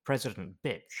 President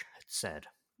Bitch, had said.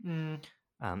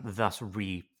 Thus,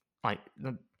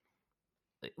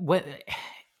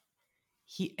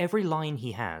 every line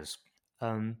he has.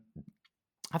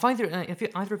 Have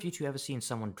either of you two ever seen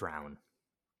someone drown?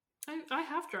 I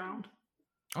have drowned.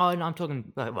 Oh, no, I'm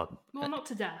talking. Well, not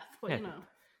to death, but yeah. you know,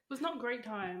 it was not a great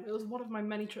time. It was one of my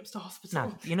many trips to hospital.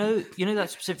 No, you know that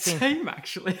specific thing. Same,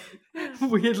 actually.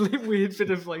 Weird bit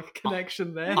of like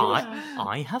connection there.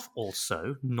 I have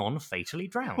also non-fatally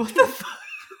drowned. What the fuck?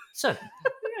 So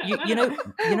Yeah, I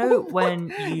you know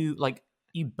when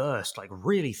you burst like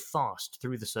really fast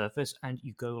through the surface and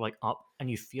you go like up and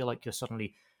you feel like you're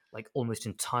suddenly like almost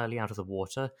entirely out of the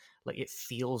water. Like it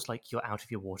feels like you're out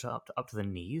of your water up to the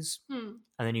knees, and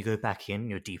then you go back in.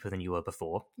 You're deeper than you were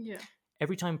before. Yeah.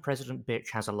 Every time President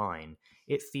Bitch has a line,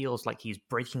 it feels like he's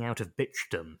breaking out of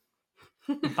bitchdom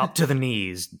up to the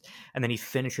knees, and then he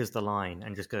finishes the line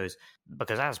and just goes,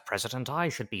 "Because as president, I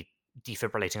should be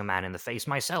defibrillating a man in the face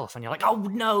myself." And you're like, "Oh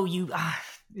no, you!"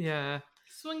 Yeah.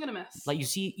 Swing and a miss. Like you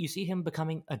see him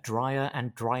becoming a drier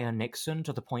and drier Nixon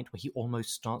to the point where he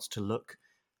almost starts to look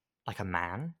like a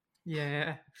man.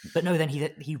 Yeah. But no, then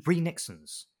he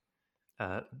re-Nixons.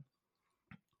 Are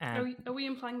we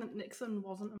implying that Nixon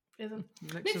isn't?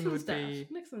 Nixon Nixon's would dead. be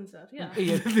Nixon's dead. Yeah.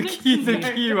 Yeah.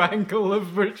 the Q angle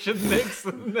of Richard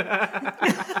Nixon.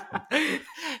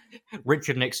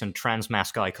 Richard Nixon, trans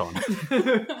mask icon.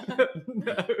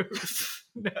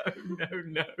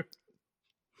 No.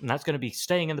 And that's going to be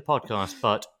staying in the podcast,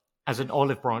 but as an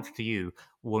olive branch to you,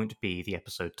 won't be the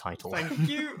episode title. Thank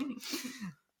you.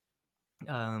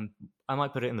 I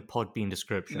might put it in the Podbean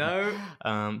description.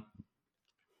 No.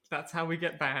 That's how we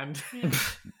get banned. Yeah.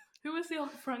 Who is the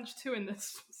old French too in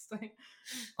this thing?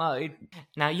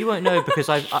 Now you won't know because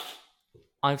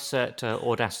I've set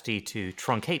Audacity to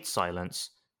truncate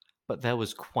silence, but there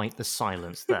was quite the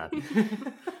silence there.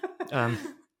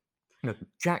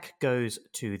 Jack goes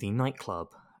to the nightclub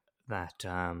that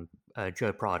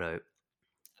Joe Prado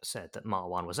said that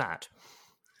Marwan was at.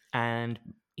 And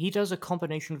he does a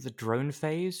combination of the drone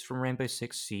phase from Rainbow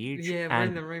Six Siege Yeah, we're and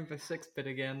in the Rainbow Six bit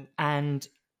again.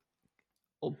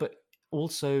 but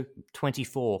also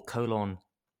 24 :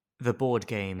 the board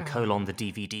game : Oh. the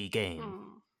DVD game.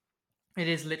 Hmm. It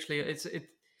is literally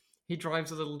he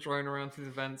drives a little drone around through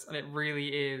the vents, and it really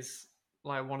is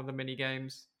like one of the mini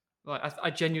games. Like I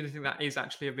genuinely think that is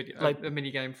actually a video, Like- a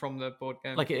mini game from the board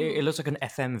game. Like it looks like an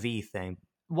FMV thing.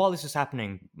 While this is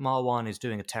happening, Marwan is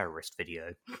doing a terrorist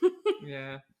video.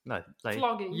 yeah. No, like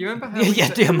Flogging. You remember how yeah, we yeah,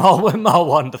 said- dear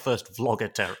Marwan, the first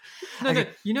vlogger terror. No, no, Okay,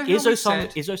 you know how Is we Osama,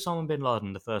 said... is Osama bin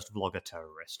Laden the first vlogger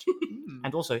terrorist? Hmm.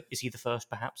 And also, is he the first,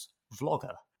 perhaps,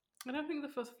 vlogger? I don't think the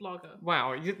first vlogger.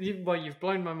 Wow, you've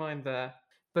blown my mind there.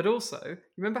 But also, you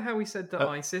remember how we said that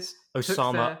ISIS took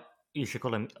Osama, their... you should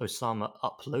call him Osama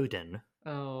Uploadin.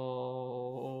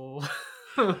 Oh.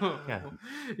 Yeah.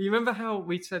 You remember how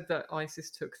we said that ISIS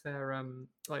took their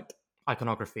like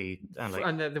Iconography and like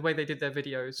and the way they did their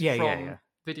videos Yeah, from yeah, yeah.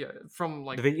 video from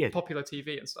like The video- popular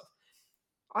TV and stuff.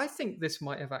 I think this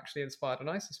might have actually inspired an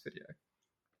ISIS video.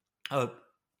 oh,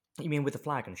 you mean with the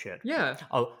flag and shit? Yeah.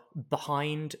 Oh,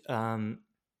 behind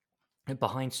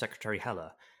Secretary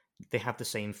Heller, they have the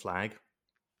same flag,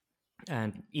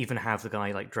 and even have the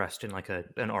guy like dressed in like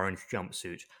an orange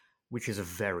jumpsuit, which is a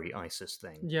very ISIS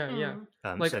thing. Yeah, yeah.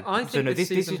 Mm. Like I think no, this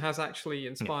season is, has actually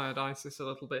inspired ISIS a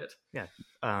little bit.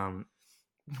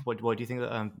 What do you think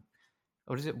that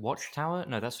what is it? Watchtower?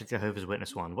 No, that's the Jehovah's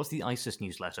Witness one. What's the ISIS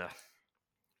newsletter?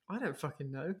 I don't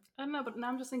fucking know. I don't know, but now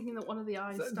I'm just thinking that one of the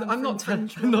eyes. stands I'm for not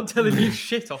infringement. I'm not telling you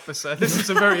shit, officer. This is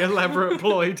a very elaborate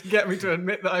ploy to get me to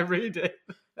admit that I read it.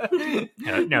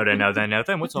 No.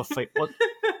 Then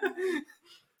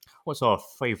what's our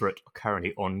favourite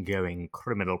currently ongoing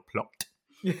criminal plot?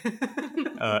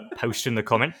 Post in the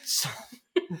comments.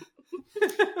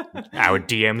 Our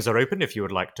DMs are open if you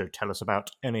would like to tell us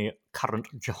about any current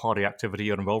jihadi activity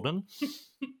you're involved in.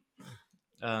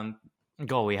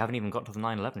 God, we haven't even got to the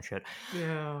 9/11 shit.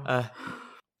 Yeah.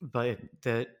 But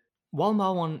while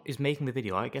Marwan is making the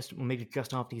video, I guess maybe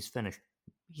just after he's finished,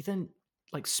 he then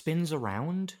like spins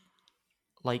around.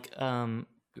 Like, remember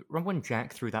when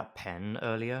Jack threw that pen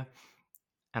earlier,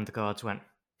 and the guards went,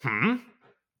 and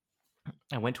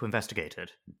went to investigate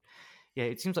it. Yeah,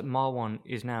 it seems like Marwan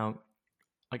is now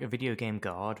like a video game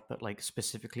guard, but like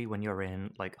specifically when you're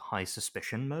in like high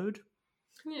suspicion mode.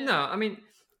 Yeah. No, I mean,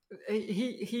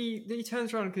 he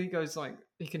turns around and he goes like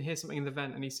he can hear something in the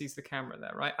vent and he sees the camera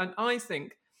there, right? And I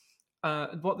think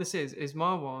what this is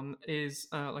Marwan is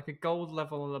like a gold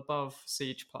level and above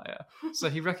Siege player, so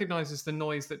he recognizes the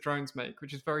noise that drones make,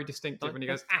 which is very distinctive. And he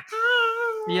goes, ah,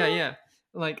 yeah,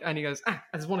 like, and he goes, ah,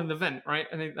 there's one in the vent, right?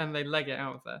 And they leg it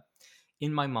out of there.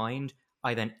 In my mind,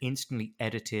 I then instantly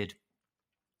edited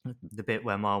the bit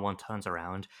where Marwan turns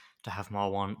around to have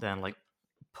Marwan then like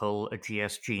pull a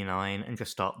GSG-9 and just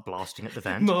start blasting at the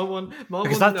vent. Marwan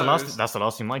Because knows. that's the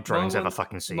last thing my drones ever Marwan-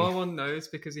 fucking see. Marwan knows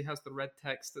because he has the red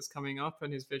text that's coming up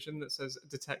in his vision that says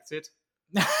detected.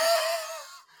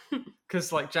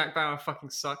 Because like Jack Bauer fucking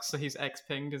sucks, so he's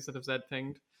X-pinged instead of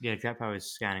Z-pinged. Yeah, Jack Bauer is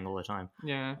scanning all the time.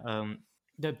 Yeah.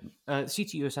 The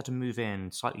CTU has had to move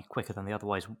in slightly quicker than they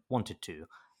otherwise wanted to,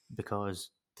 because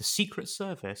the Secret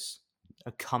Service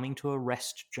are coming to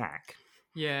arrest Jack.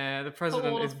 Yeah, the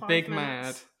president all is of 5 big minutes.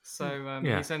 mad, so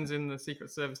Yeah. he sends in the Secret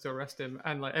Service to arrest him,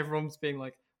 and like everyone's being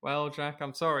like, "Well, Jack,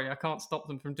 I'm sorry, I can't stop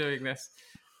them from doing this."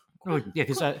 Oh, yeah,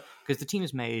 because the team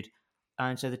is made,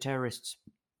 and so the terrorists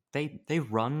they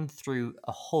run through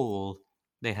a hole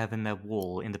they have in their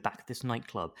wall in the back of this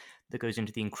nightclub that goes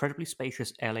into the incredibly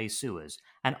spacious LA sewers.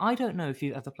 And I don't know if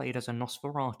you've ever played as a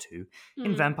Nosferatu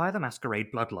in Hmm. Vampire the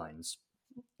Masquerade Bloodlines.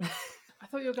 I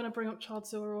thought you were going to bring up child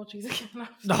sewer orgies again. I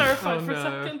was No. terrified Oh, for a no.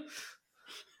 second.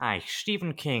 Hi,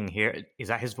 Stephen King here. Is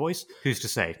that his voice? Who's to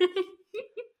say?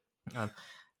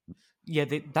 Yeah,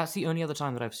 that's the only other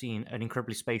time that I've seen an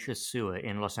incredibly spacious sewer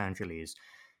in Los Angeles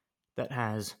that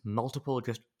has multiple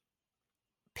just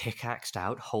pickaxed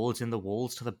out holes in the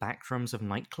walls to the back rooms of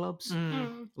nightclubs.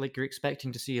 Hmm. Like you're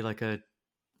expecting to see like a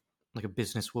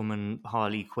businesswoman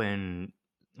Harley Quinn,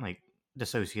 like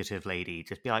dissociative lady,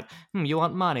 just be like, "You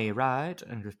want money, right?"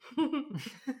 And just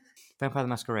Vampire the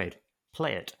Masquerade,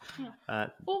 play it.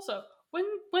 Also,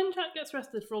 when Jack gets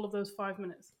arrested for all of those 5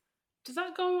 minutes, does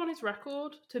that go on his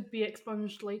record to be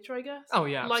expunged later, I guess? Oh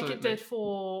yeah, Like it absolutely. did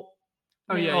for...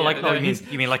 Oh, yeah, Oh, like no,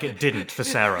 you mean like it didn't for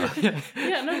Sarah?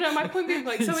 Yeah, no, my point being,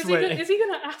 like, so He's is he waiting.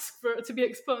 going to ask for it to be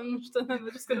expunged and then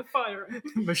they're just going to fire him?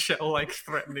 Michelle like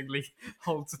threateningly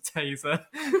holds a taser.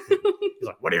 He's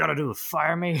like, "What are you gonna do?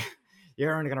 Fire me?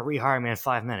 You're only gonna rehire me in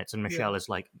 5 minutes." And Michelle Yeah. is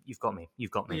like, "You've got me.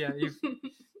 You've got me." Yeah,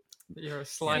 You're a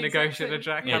sly The exact negotiator, same-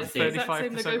 Jack. yeah, Have it's the exact 35%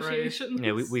 raise. negotiations.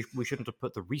 Yeah, we shouldn't have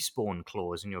put the respawn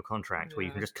clause in your contract where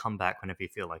you can Yeah. just come back whenever you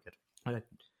feel like it.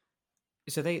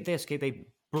 So they escape. They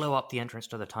blow up the entrance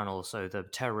to the tunnel, so the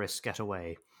terrorists get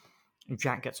away.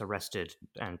 Jack gets arrested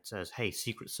and says, "Hey,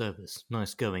 Secret Service,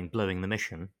 nice going, blowing the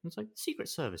mission." It's like Secret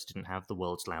Service didn't have the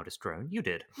world's loudest drone. You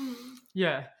did. Mm.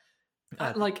 Yeah.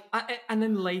 Uh, And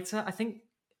then later, I think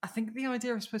the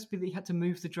idea was supposed to be that he had to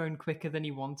move the drone quicker than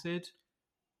he wanted.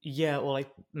 Yeah, or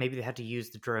like maybe they had to use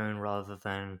the drone rather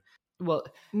than. Well,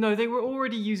 No, they were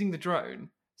already using the drone.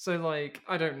 So, like,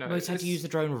 I don't know. they had to use the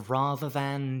drone rather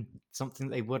than something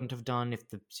that they wouldn't have done if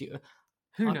the.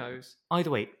 Who I- knows?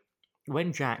 Either way,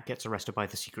 when Jack gets arrested by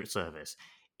the Secret Service,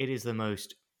 it is the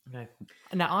most. No.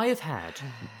 Now I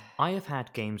have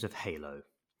had games of Halo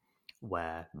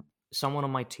where someone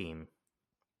on my team,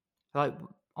 like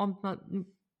on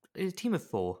a team of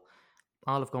 4,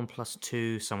 I'll have gone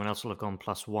 +2, someone else will have gone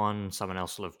 +1, someone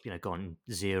else will have gone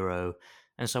 0,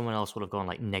 and someone else will have gone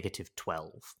like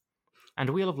 -12, and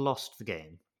we'll have lost the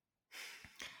game.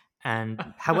 And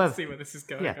I however, see where this is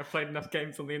going. yeah. I've played enough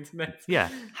games on the internet. yeah,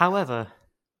 however,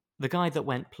 the guy that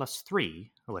went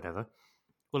 +3 or whatever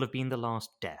will have been the last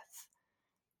death,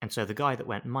 and so the guy that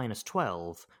went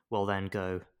 -12 will then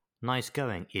go, "Nice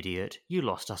going, idiot! You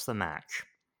lost us the match."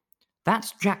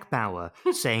 That's Jack Bauer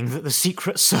saying that the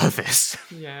Secret Service.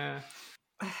 Yeah.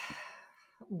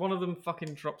 One of them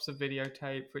fucking drops a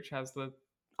videotape which has the.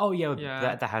 Oh yeah,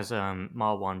 Yeah. that has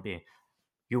Marwan being.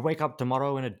 You wake up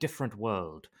tomorrow in a different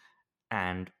world,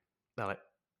 and they're like,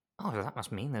 "Oh, that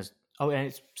must mean there's." Oh, and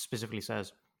it specifically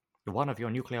says, "One of your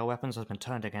nuclear weapons has been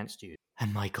turned against you."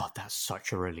 And my God, that's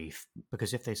such a relief,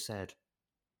 because if they said,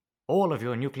 "All of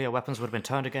your nuclear weapons would have been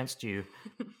turned against you,"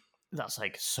 that's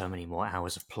like so many more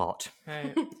hours of plot.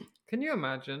 Hey, can you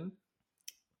imagine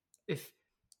if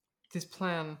this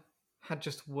plan had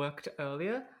just worked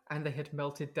earlier and they had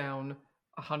melted down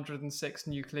 106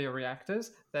 nuclear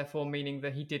reactors, therefore meaning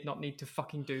that he did not need to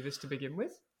fucking do this to begin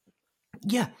with?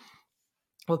 Yeah.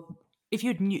 Well, if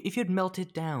you'd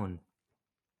melted down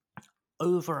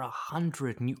over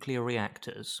 100 nuclear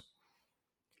reactors,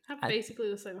 Have basically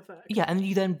the same effect. yeah, and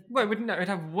you then Well, it'd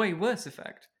have way worse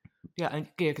effect.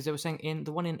 because they were saying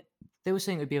they were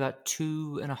saying it would be about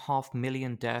 2.5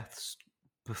 million deaths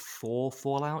before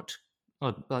Fallout,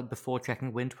 or before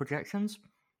checking wind projections,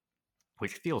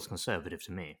 which feels conservative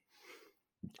to me.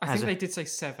 I As think a- they did say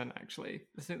 7, actually.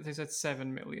 I think they said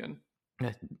 7 million.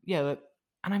 Yeah,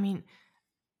 and I mean,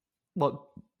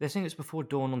 well, they're saying it's before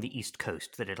dawn on the East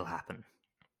Coast that it'll happen,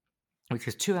 which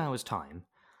is 2 hours' time.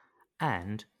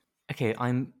 And okay,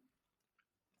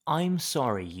 I'm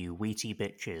sorry, you wheaty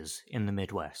bitches in the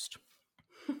Midwest,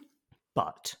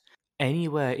 but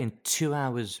anywhere in 2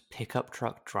 hours pickup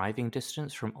truck driving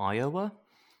distance from Iowa.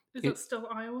 Is It- it still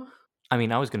Iowa? I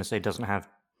mean, I was going to say it doesn't have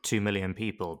 2 million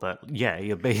people, but yeah,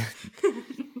 you're big.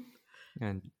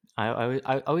 And I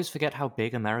always forget how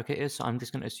big America is, so I'm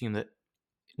just going to assume that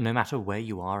no matter where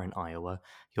you are in Iowa,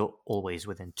 you're always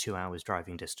within 2 hours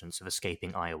driving distance of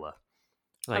escaping Iowa.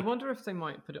 I Like, wonder if they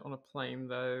might put it on a plane,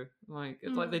 though. Like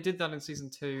they did that in season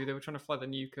 2. They were trying to fly the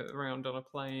nuke around on a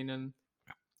plane, and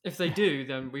if they do,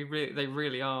 then they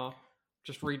really are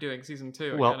just redoing season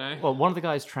 2 well, again, eh? well, one of the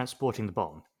guys transporting the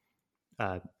bomb,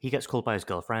 he gets called by his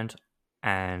girlfriend,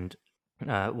 and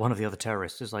one of the other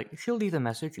terrorists is like, "She'll leave a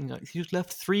message," and he's like, "She's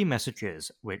left 3 messages,"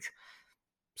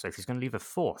 so she's going to leave a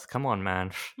 4th. Come on,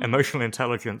 man. Emotional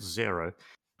intelligence 0.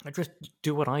 Just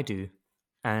do what I do,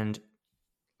 and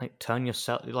like turn the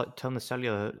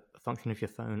cellular function of your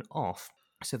phone off.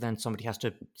 So then somebody has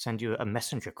to send you a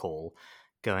messenger call,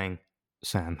 going,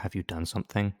 "Sam, have you done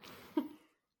something?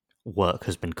 Work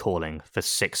has been calling for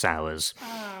 6 hours."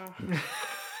 Ah,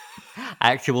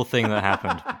 Actual thing that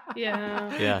happened.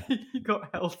 yeah. Yeah. You got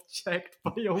health checked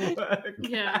by your work.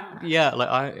 Yeah. Yeah,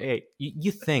 like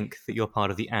you think that you're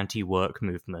part of the anti-work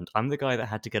movement. I'm the guy that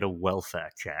had to get a welfare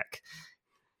check.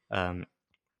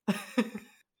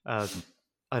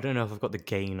 I don't know if I've got the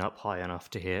gain up high enough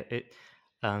to hear it.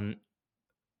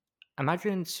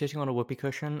 Imagine sitting on a whoopee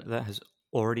cushion that has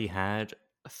already had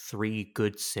 3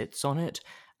 good sits on it,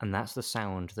 and that's the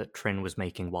sound that Trin was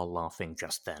making while laughing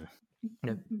just then.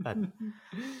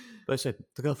 But so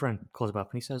the girlfriend calls him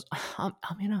up and he says, I'm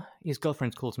in a. His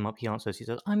girlfriend calls him up. He answers. He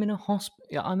says, I'm in a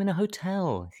I'm in a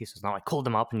hotel. She says, no, I called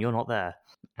them up and you're not there.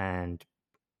 And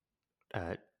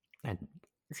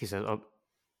she says, oh,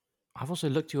 I've also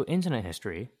looked at your internet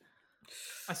history.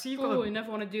 I see you've got Oh, you never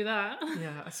want to do that.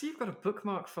 yeah, I see you've got a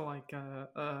bookmark for like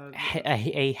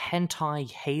A hentai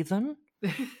haven.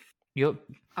 You're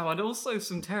Oh, and also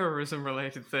some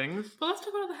terrorism-related things. But let's talk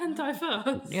about the hentai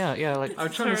first. yeah, like I'm trying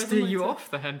to Terrorism steer you later. off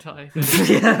the hentai thing.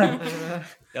 Yeah,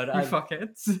 You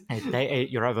fuckheads.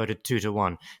 you're outvoted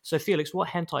 2-1. So Felix, what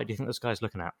hentai do you think this guy's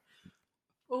looking at?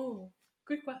 Oh,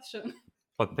 good question.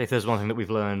 But if there's one thing that we've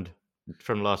learned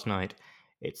from last night,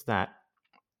 it's that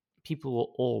people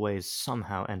will always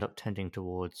somehow end up tending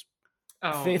towards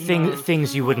Oh,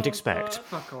 things you wouldn't Oh, expect. God.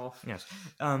 Fuck off. Yes.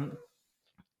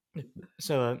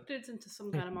 So Dude's into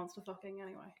some kind of monster fucking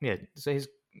anyway. yeah. So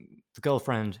the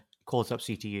girlfriend calls up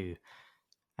CTU,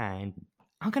 and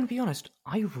I'm going to be honest.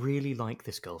 I really like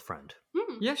this girlfriend.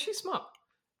 Yeah, she's smart.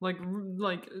 Like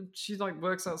she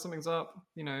works out something's up.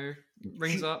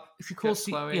 Rings up. She calls gets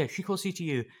Chloe. she calls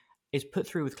CTU. Is put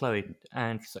through with Chloe,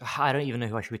 and she's like, I don't even know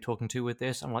who I should be talking to with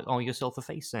this. I'm like, oh, you're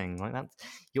self-effacing, like that.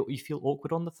 You feel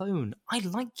awkward on the phone. I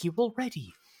like you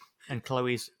already. And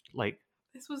Chloe's like,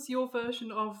 This was your version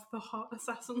of the heart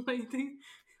assassin lady.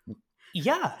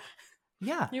 yeah.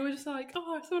 You were just like,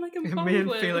 oh, someone I can bond Me and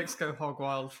with. Felix go hog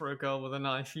wild for a girl with a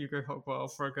knife. You go hog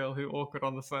wild for a girl who awkward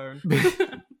on the phone.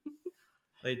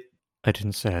 I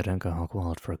didn't say I don't go hog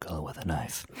wild for a girl with a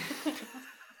knife.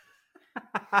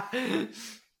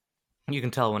 You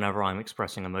can tell whenever I'm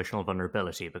expressing emotional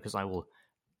vulnerability because I will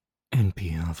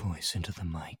NPR voice into the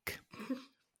mic.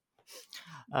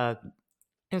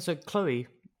 And so Chloe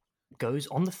goes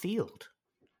on the field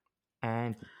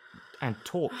and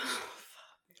talks.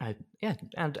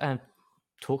 And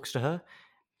talks to her,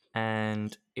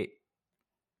 and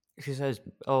she says,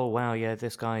 "Oh wow, yeah,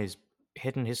 this guy's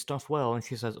hidden his stuff well." And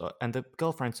she says, and the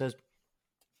girlfriend says,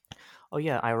 "Oh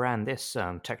yeah, I ran this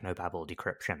technobabble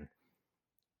decryption."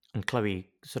 And Chloe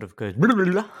sort of goes, "Blah, blah,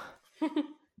 blah."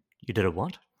 You did a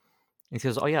what? And she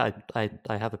says, "Oh yeah,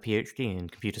 I have a PhD in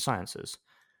computer sciences."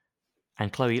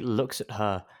 And Chloe looks at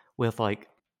her with like,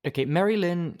 okay, Mary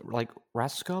Lynn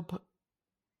Raskob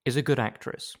is a good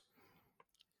actress,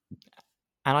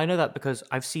 and I know that because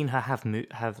I've seen her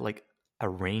have like a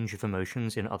range of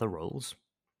emotions in other roles.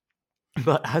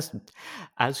 But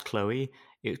as Chloe,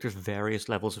 it's just various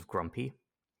levels of grumpy.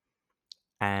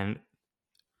 And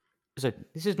so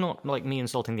this is not like me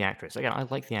insulting the actress. Again, I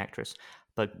like the actress,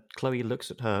 but Chloe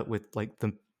looks at her with like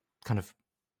the kind of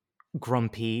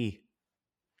grumpy,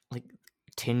 like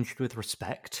tinged with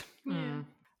respect. Yeah.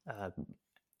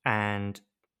 And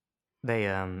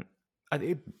they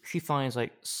she finds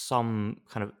like some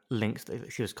kind of links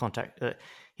that she was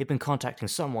he'd been contacting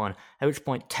someone, at which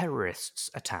point terrorists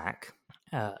attack.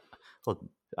 Well,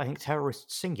 I think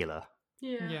terrorists singular.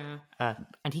 Yeah.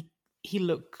 And he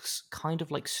looks kind of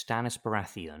like Stannis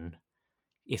Baratheon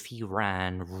if he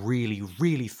ran really,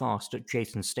 really fast at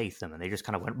Jason Statham, and they just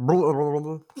kind of went. Blah, blah,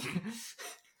 blah.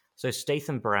 So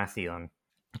Statham Baratheon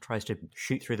tries to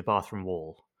shoot through the bathroom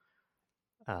wall.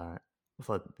 The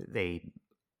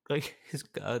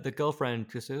girlfriend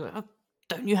just says, "Oh,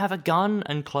 don't you have a gun?"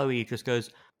 And Chloe just goes,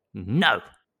 "No,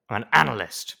 I'm an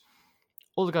analyst."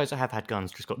 All the guys that have had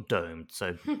guns just got domed,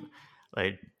 so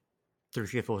like through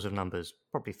sheer force of numbers,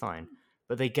 probably fine.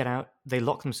 But they get out, they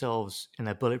lock themselves in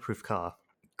their bulletproof car,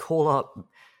 call up,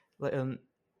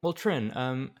 well,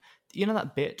 Trin, you know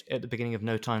that bit at the beginning of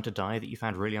No Time to Die that you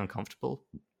found really uncomfortable?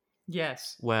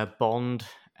 Yes. Where Bond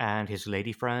and his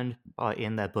lady friend are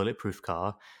in their bulletproof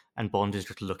car, and Bond is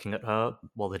just looking at her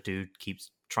while the dude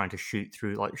keeps trying to shoot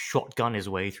through, like, shotgun his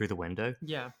way through the window.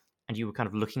 Yeah. And you were kind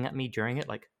of looking at me during it,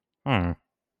 like, Yeah,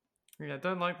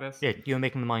 don't like this. Yeah, you were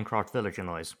making the Minecraft villager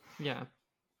noise. Yeah.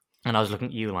 And I was looking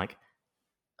at you like,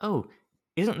 oh,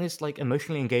 isn't this, like,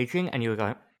 emotionally engaging? And you were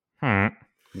going,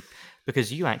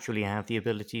 because you actually have the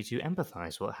ability to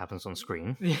empathize what happens on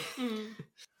screen. Mm.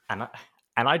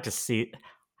 And I just see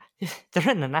they're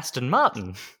in an Aston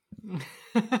Martin.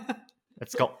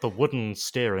 It's got the wooden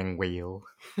steering wheel.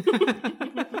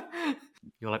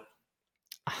 You're like,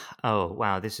 oh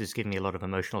wow, this is giving me a lot of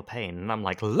emotional pain. And I'm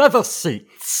like, leather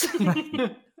seats.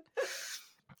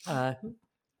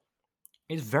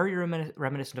 It's very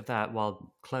reminiscent of that.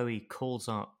 While Chloe calls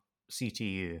up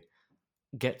CTU,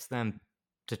 gets them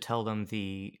to tell them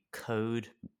the code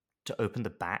to open the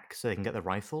back so they can get the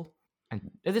rifle. And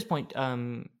at this point,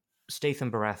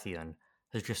 Statham Baratheon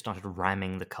has just started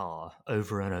ramming the car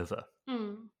over and over.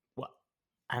 Mm. Well,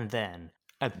 and then,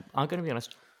 I'm going to be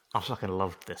honest, I fucking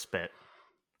loved this bit.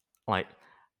 Like,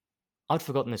 I'd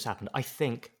forgotten this happened. I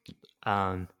think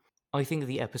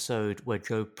the episode where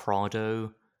Joe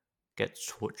Prado gets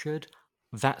tortured,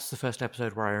 that's the first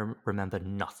episode where I remember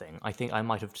nothing. I think I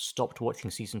might have stopped watching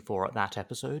season 4 at that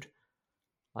episode.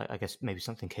 I guess maybe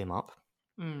something came up.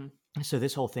 Mm. So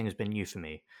this whole thing has been new for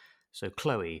me. So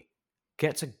Chloe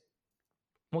gets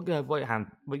What hand?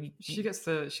 She gets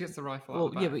the rifle. Well,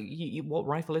 out the yeah, back. but what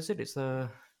rifle is it? It's the.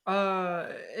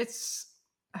 It's.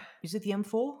 Is it the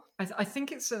M4? I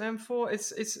think it's an M4.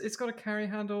 It's got a carry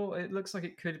handle. It looks like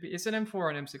it could be. It's an M4 or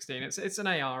an M16. It's an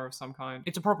AR of some kind.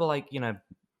 It's a proper like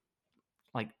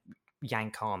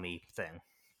Yank Army thing.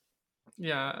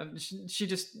 Yeah, and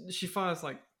she fires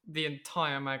like the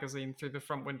entire magazine through the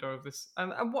front window of this,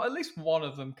 and at least one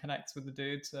of them connects with the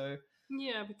dude. So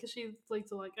Yeah, because she's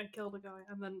later like, I killed a guy,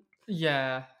 and then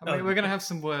yeah, I mean, we're gonna have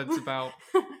some words about.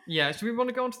 Yeah, should we want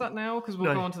to go on to that now? Because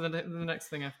we'll No. go on to the next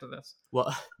thing after this.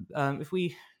 Well, if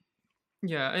we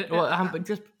Yeah. but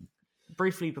just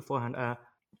briefly beforehand,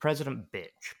 President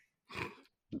Bitch,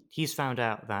 he's found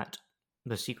out that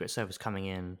the Secret Service coming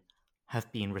in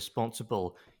have been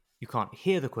responsible. You can't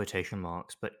hear the quotation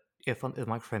marks, but if the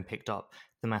microphone picked up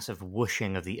the massive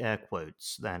whooshing of the air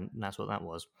quotes, then that's what that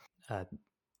was.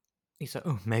 He said,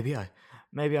 "Oh, maybe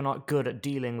I'm not good at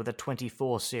dealing with a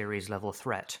 24 series level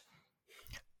threat.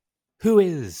 Who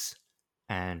is?"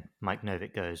 And Mike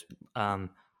Novick goes,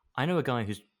 "I know a guy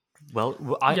who's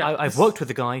I've worked with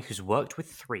a guy who's worked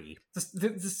with 3."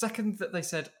 The second that they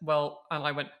said, well, and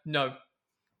I went, no,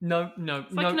 like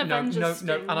an Avengers sting.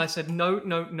 and I said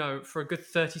no for a good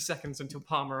 30 seconds until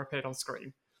Palmer appeared on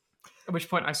screen. At which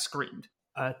point I screamed.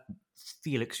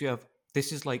 Felix,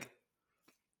 this is like,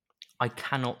 I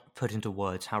cannot put into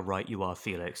words how right you are,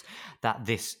 Felix, that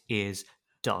this is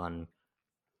done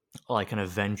like an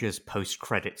Avengers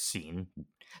post-credit scene.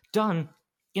 Done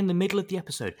in the middle of the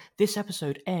episode. This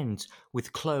episode ends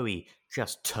with Chloe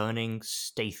just turning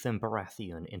Statham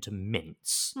Baratheon into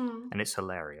mince. And it's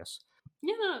hilarious.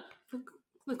 Yeah, no,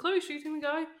 the Chloe shooting the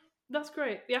guy, that's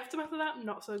great. The aftermath of that,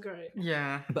 not so great.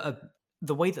 Yeah. But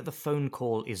the way that the phone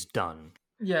call is done.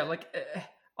 Yeah, like,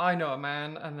 I know a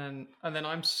man, and then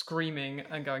I'm screaming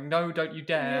and going, no, don't you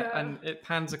dare, Yeah. and it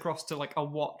pans across to, like, a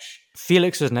watch.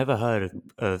 Felix has never heard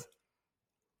of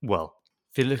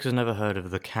Felix has never heard of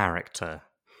the character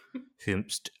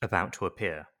who's about to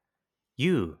appear.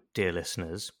 You, dear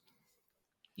listeners,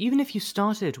 even if you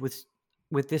started with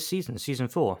this season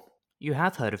 4, you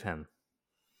have heard of him.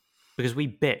 Because we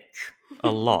bitch a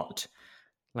lot.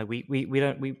 Like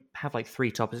we have like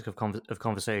 3 topics of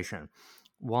conversation.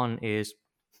 One is,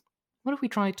 what if we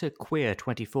tried to queer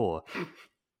 24?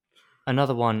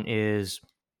 Another one is,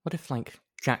 what if like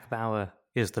Jack Bauer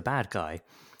is the bad guy?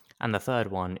 And the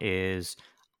third one is,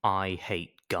 I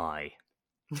hate Guy.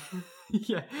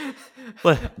 Yeah.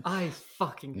 Well, I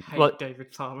fucking hate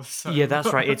David Palmer so yeah, that's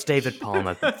much. right. It's David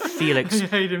Palmer. Felix. I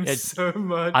hate him so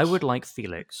much. I would like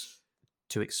Felix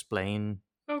to explain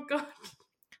Oh god.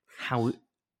 how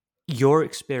your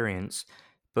experience,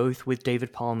 both with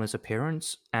David Palmer's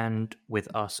appearance and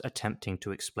with us attempting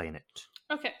to explain it.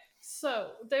 Okay,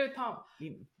 so David Palmer.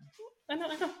 I know,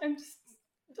 I'm just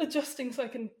adjusting so I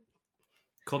can.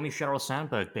 Call me Sheryl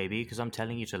Sandberg, baby, because I'm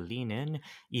telling you to lean in,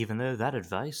 even though that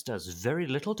advice does very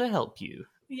little to help you.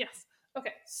 Yes.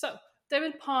 Okay, so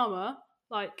David Palmer,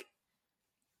 like,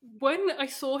 when I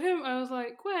saw him, I was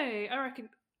like, wait, I reckon.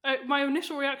 My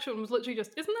initial reaction was literally just,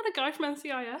 isn't that a guy from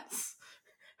NCIS?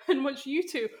 In which you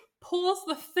two paused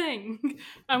the thing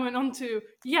and went on to,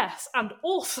 yes, and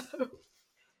also.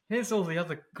 Here's all the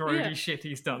other grody shit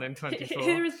he's done in 24.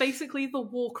 Here is basically the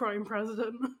war crime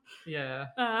president. Yeah.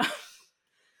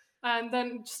 And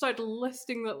then started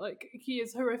listing that like he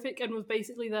is horrific and was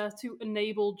basically there to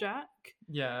enable Jack.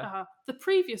 Yeah. The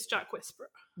previous Jack Whisperer.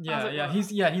 He's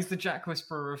the Jack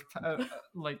Whisperer of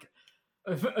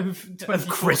Of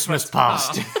Christmas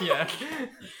past. Yeah.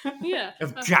 Yeah.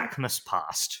 Of Jackmas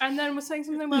past. And then was saying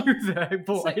something about You there,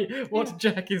 boy. What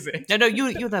Jack is it? No,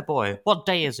 you there, boy. What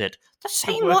day is it? The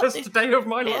same The worst day of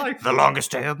my life. The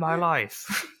longest day of my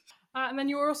life. and then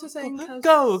you were also saying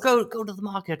Go to the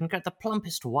market and get the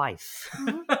plumpest wife.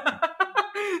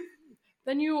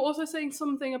 Then you were also saying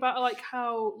something about like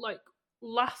how like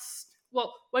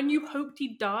when you hoped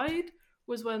he died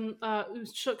was when you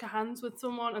shook hands with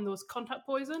someone and there was contact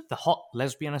poison. The hot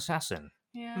lesbian assassin.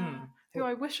 Yeah. Who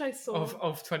I wish I saw.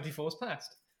 Of 24's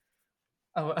past.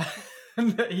 Oh,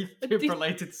 and that he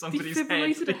defibrillated somebody's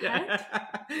defibrillated head.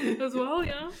 a head as well,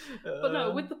 yeah. But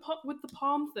no, with the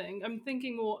palm thing, I'm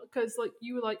thinking more because like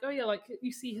you were like, oh yeah, like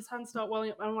you see his hand start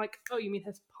welling up, and I'm like, oh, you mean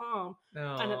his palm?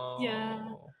 And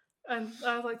and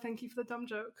I was like, thank you for the dumb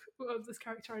joke of this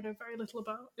character I know very little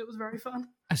about. It was very fun.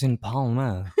 As in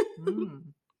Palmer.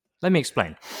 Let me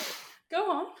explain.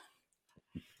 Go on.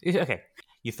 Okay,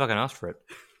 you fucking asked for it.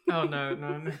 Oh no!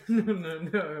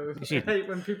 I hate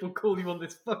when people call you on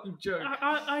this fucking joke.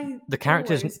 The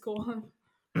character's always call him.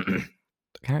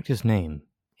 The character's name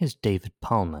is David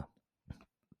Palmer.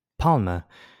 Palmer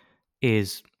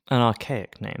is an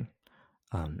archaic name,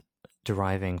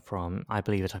 deriving from, I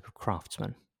believe, a type of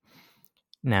craftsman.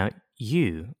 Now,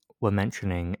 you were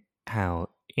mentioning how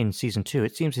in Season 2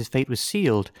 it seems his fate was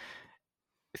sealed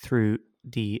through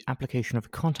the application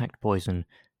of contact poison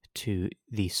to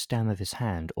the stem of his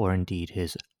hand, or indeed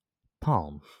his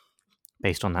palm.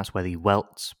 Based on that's where the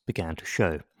welts began to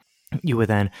show. You were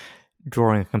then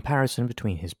drawing a comparison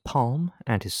between his palm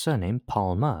and his surname,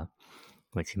 Palmer,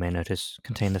 which you may notice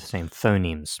contain the same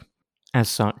phonemes. As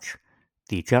such,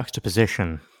 the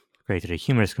juxtaposition created a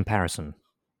humorous comparison,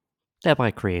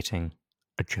 thereby creating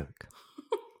a joke.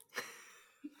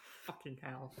 Fucking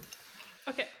hell.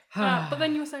 Okay, but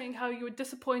then you were saying how you were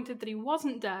disappointed that he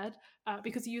wasn't dead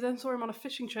because you then saw him on a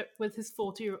fishing trip with his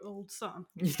 40-year-old son.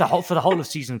 For the whole of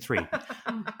Season 3.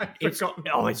 It's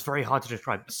forgotten. very hard to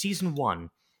describe. Season 1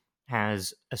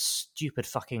 has a stupid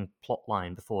fucking plot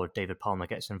line before David Palmer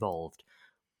gets involved,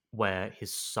 where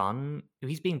his son,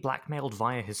 he's being blackmailed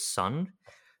via his son,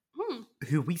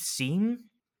 who we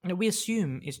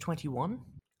assume is 21,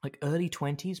 like early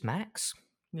 20s max.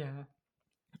 Yeah.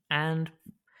 And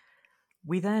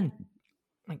we then,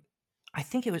 I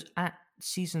think it was at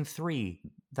Season 3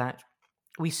 that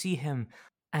we see him,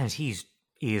 and he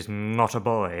is not a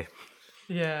boy.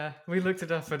 Yeah, we looked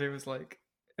it up and it was like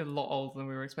a lot older than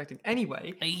we were expecting.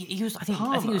 Anyway, He was, I think he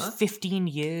was Palmer? 15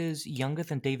 years younger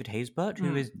than David Haysbert,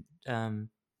 who is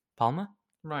Palmer.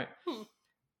 right.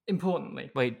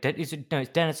 Importantly, Wait, it's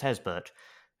Dennis Haysbert,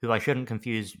 who I shouldn't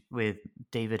confuse with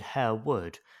David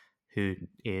Harewood, who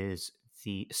is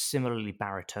the similarly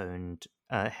baritoned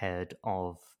head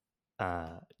of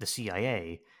the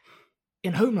CIA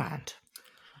in Homeland,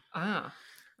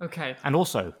 okay. and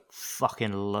also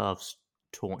fucking loves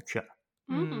torture.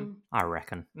 Mm. I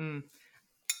reckon.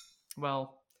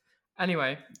 Well,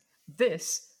 anyway,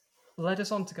 this led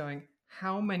us on to going,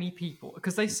 how many people?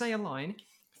 Because they say a line,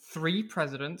 3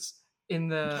 presidents in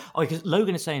the... Oh, because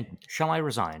Logan is saying, "Shall I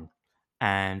resign?"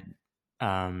 And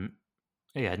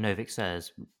Novik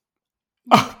says,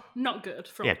 Not good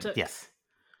for "Yeah, optics. yes.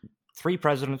 3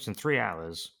 presidents in 3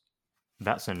 hours.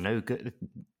 That's a no good.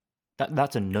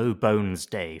 That's a no bones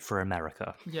day for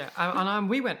America." Yeah, and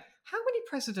we went, how many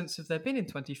presidents have there been in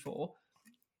 24?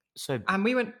 So And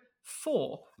we went,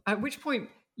 4. At which point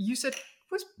you said,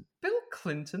 was Bill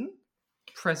Clinton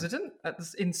president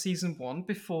in season 1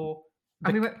 before?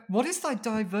 And we went, what is the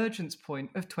divergence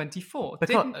point of 24?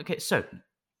 okay, so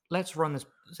let's run this.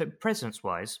 So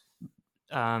presidents-wise,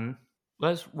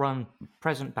 let's run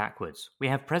president backwards. We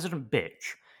have President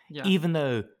Bitch, Yeah. even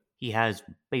though he has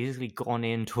basically gone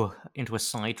into a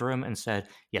side room and said,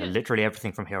 Yeah. literally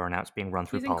everything from here on out is being run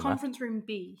through He's in Palmer. conference room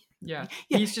B. Yeah.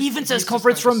 Yeah, He's he even he's says just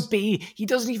conference kind room of B. He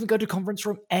doesn't even go to conference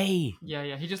room A.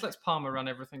 Yeah, he just lets Palmer run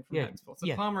everything from Yeah, henceforth. So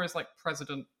yeah. Palmer is like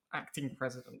president, acting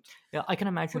president. Yeah, I can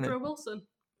imagine Woodrow that. Wilson.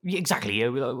 Yeah, exactly. Yeah,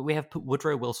 we have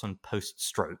Woodrow Wilson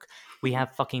post-stroke. We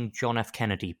have fucking John F.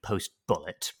 Kennedy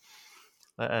post-bullet.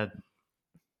 That's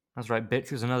right,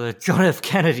 bitch. Was another John F.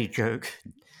 Kennedy joke.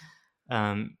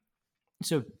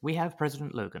 So we have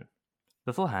President Logan.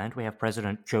 Beforehand, we have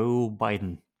President Joe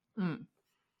Biden. Mm.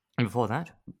 And before that,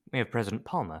 we have President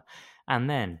Palmer. And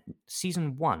then,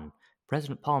 season 1,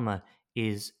 President Palmer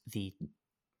is the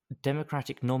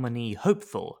Democratic nominee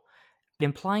hopeful,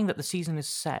 implying that the season is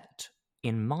set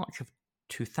in March of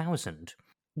 2000,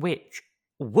 which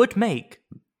would make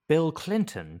Bill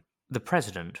Clinton the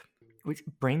president, which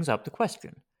brings up the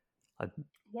question.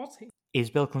 Was he? Is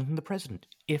Bill Clinton the president?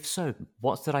 If so,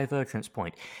 what's the divergence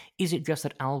point? Is it just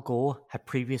that Al Gore had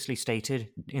previously stated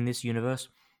in this universe,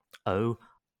 "Oh,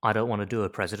 I don't want to do a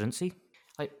presidency"?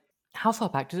 Like, how far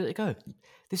back did it go?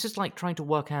 This is like trying to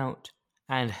work out,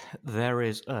 and there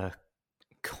is a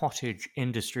cottage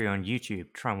industry on YouTube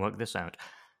to try and work this out,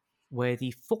 where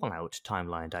the Fallout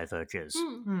timeline diverges.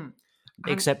 Mm.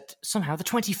 Except somehow the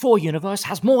 24 universe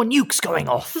has more nukes going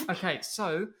off. Okay,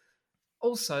 so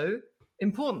also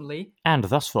importantly, And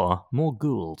thus far, more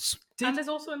ghouls. And there's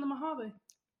also in the Mojave.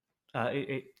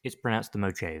 It's pronounced the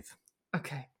Mojave.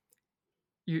 okay,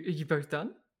 you both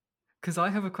done? Because I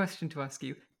have a question to ask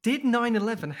you. Did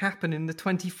 9/11 happen in the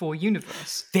 24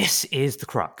 universe? This is the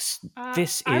crux.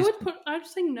 This I is... would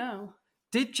say no.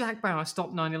 Did Jack Bauer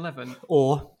stop 9/11?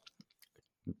 Or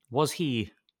was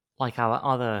he, like our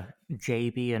other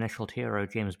JB initialed hero,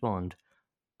 James Bond,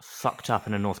 fucked up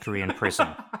in a North Korean prison?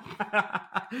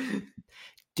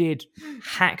 Did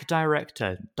hack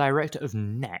director of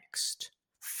Next,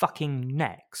 fucking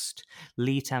Next,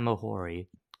 Lee Tamahori,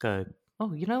 go,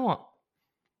 "Oh, you know what?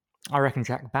 I reckon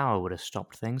Jack Bauer would have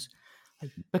stopped things."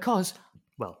 Because,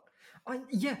 well,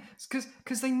 Yeah,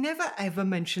 because they never ever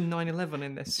mention 9/11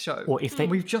 in this show. Or if they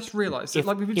We've just realised if- that,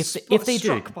 like we've been if they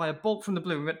do- struck by a bolt from the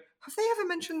blue. We went, have they ever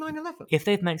mentioned 9/11? if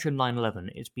they've mentioned 9/11,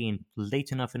 it's been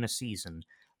late enough in a season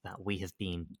that we have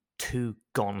been too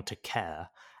gone to care,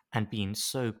 and been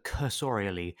so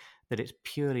cursorially that it's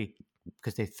purely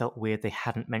because they felt weird they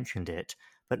hadn't mentioned it,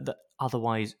 but that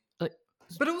otherwise.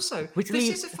 But also, Which this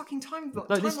leaves- is a fucking Like,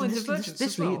 timeline divergence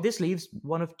as well. This leaves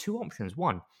one of two options.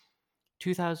 One,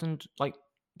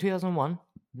 2001,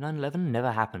 9/11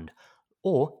 never happened,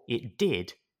 or it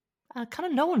did. Kind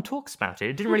of no one talks about it.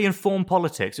 It didn't really inform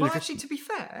politics. It Well, was just- actually, to be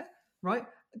fair, right?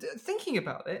 Thinking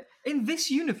about it, in this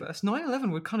universe,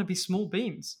 9/11 would kind of be small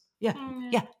beans. yeah,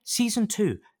 Mm, yeah. Season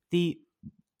 2, the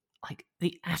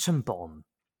atom bomb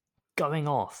going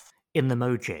off in the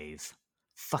Mojave,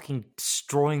 fucking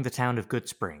destroying the town of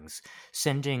Goodsprings,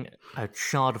 sending a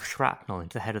shard of shrapnel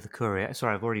into the head of the courier.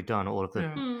 Sorry, I've already done all of the.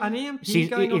 Yeah. Hmm. An EMP See,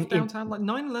 going in- off downtown, like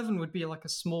 9/11 would be like a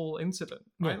small incident,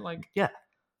 right? Yeah. Like, Yeah.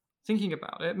 thinking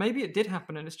about it, maybe it did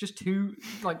happen and it's just too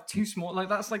small. Like,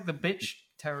 that's like the bitch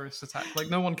terrorist attack. Like,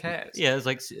 no one cares. Yeah, it's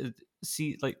like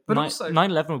But also-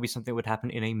 9/11 would be something that would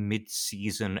happen in a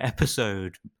mid-season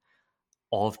episode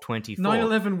of 24.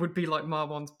 9/11 would be like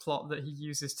Marwan's plot that he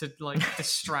uses to like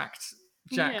distract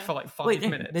Jack Yeah. for like 5 Wait,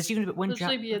 minutes. there's even a bit when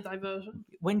Literally Jack be a diversion.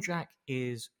 when Jack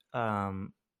is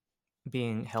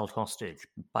being held hostage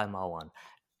by Marwan,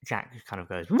 Jack kind of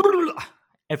goes.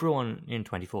 Everyone in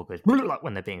 24 goes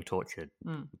when they're being tortured.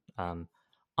 Mm. I'm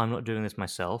not doing this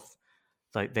myself.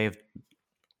 Like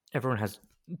everyone has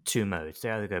two modes.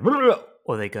 They either go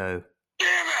or they go.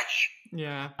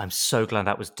 Yeah. I'm so glad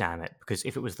that was damn it, because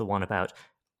if it was the one about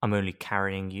I'm only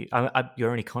carrying you, you're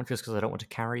only conscious because I don't want to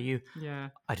carry you, Yeah.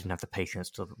 I didn't have the patience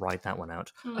to ride that one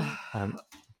out. Hmm.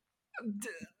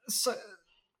 So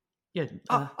Yeah,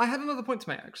 I had another point to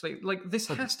make actually. Like, this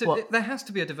has to what? there has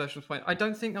to be a diversion point. I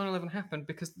don't think 9/11 happened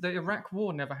because the Iraq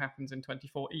War never happens in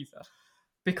 24 either.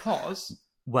 Because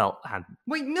well,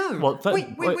 wait, no. Well,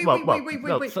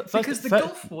 wait, first- because the fir-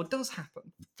 Gulf War does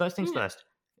happen. first things Yeah. first.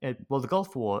 Well, the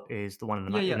Gulf War is the one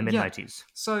in the Yeah, mid yeah. 90s,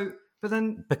 So, but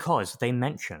then because they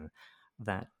mention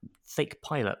that fake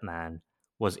pilot man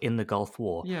was in the Gulf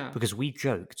War. Yeah. Because we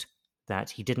joked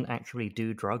that he didn't actually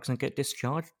do drugs and get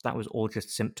discharged. That was all just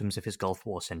symptoms of his Gulf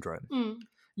War syndrome. Hmm.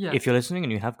 yeah, If you're listening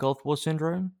and you have Gulf War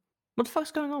syndrome, what the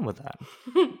fuck's going on with that?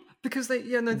 because they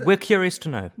We're curious to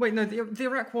know. wait, no, the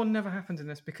Iraq War never happened in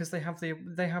this because they have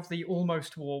the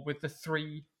almost war with the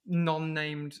three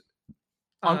non-named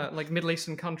like Middle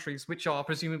Eastern countries, which are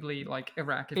presumably like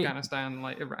Iraq, Afghanistan,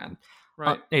 like Iran,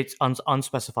 right? It's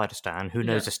unspecified a Stan. Who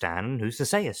knows Yeah. a Stan? Who's to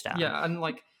say a Stan? Yeah, and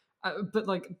like, but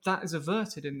like that is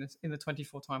averted in the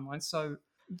 24 timeline. So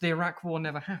the Iraq War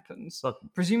never happens. But-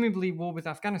 Presumably, war with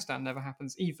Afghanistan never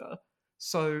happens either.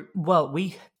 So, Well,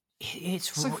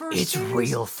 it's so for a it's series,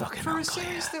 real fucking for a unclear.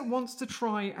 series that wants to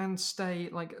try and stay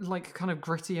like kind of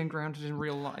gritty and grounded in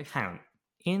real life. Hang on.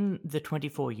 In the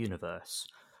 24 universe,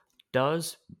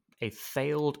 does a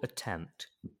failed attempt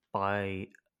by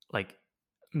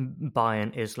an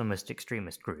Islamist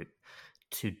extremist group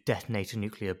to detonate a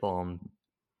nuclear bomb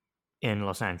in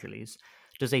Los Angeles,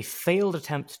 does a failed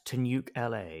attempt to nuke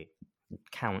LA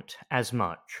count as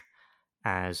much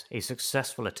as a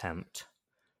successful attempt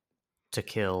to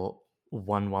kill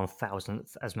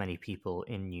 1/1000th as many people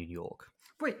in New York?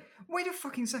 Wait a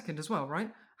fucking second as well,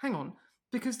 right? Hang on,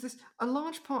 because a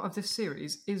large part of this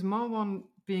series is Marwan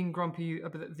being grumpy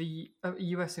about the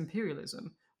U.S.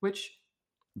 imperialism, which,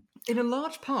 in a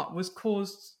large part, was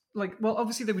caused well,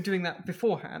 obviously they were doing that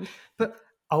beforehand, but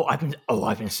I've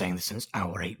been saying this since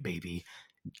hour 8, baby.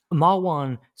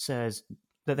 Marwan says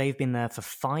that they've been there for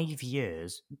 5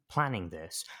 years planning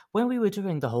this. When we were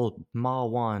doing the whole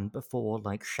Marwan before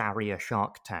Sharia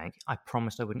Shark Tank, I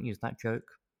promised I wouldn't use that joke,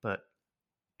 but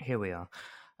here we are.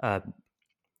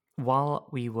 While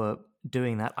we were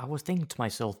doing that, I was thinking to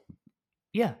myself,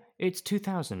 yeah, it's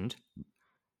 2000.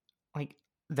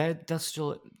 There's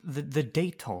still the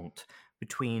détente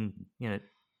between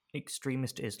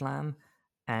extremist Islam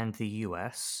and the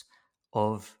US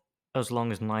of as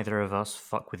long as neither of us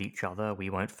fuck with each other, we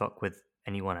won't fuck with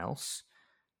anyone else.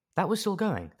 That was still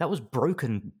going. That was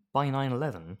broken by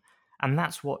 9/11, and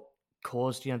that's what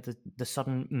caused the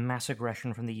sudden mass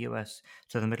aggression from the US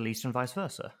to the Middle East and vice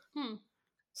versa.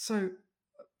 so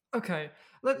okay,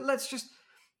 let's just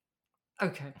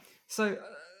okay. So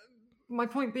my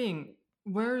point being,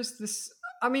 where is this?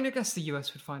 I mean, I guess the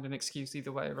US would find an excuse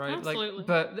either way, right? Absolutely.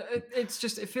 But it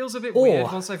feels a bit Or-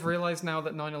 weird once I've realized now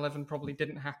that 9/11 probably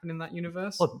didn't happen in that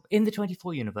universe. Well, in the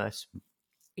 24 universe,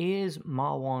 is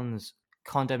Marwan's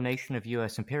condemnation of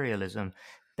US imperialism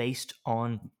based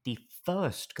on the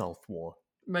first Gulf War,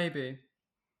 Maybe.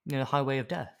 Highway of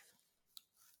Death.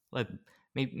 Like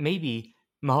maybe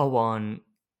Marwan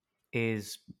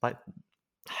is like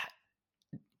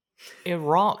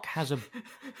Iraq has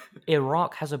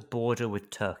a border with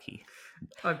Turkey.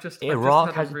 I've just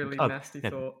Iraq had has a really oh, nasty no,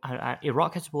 thought.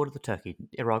 Iraq has a border with Turkey.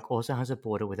 Iraq also has a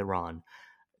border with Iran.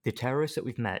 The terrorists that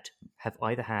we've met have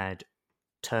either had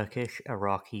Turkish,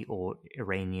 Iraqi, or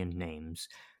Iranian names.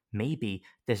 Maybe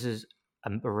this is a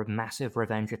massive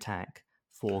revenge attack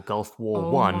for Gulf War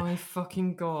Oh One. my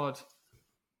fucking god!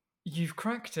 You've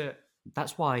cracked it.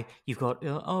 That's why you've got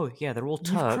they're all Turk.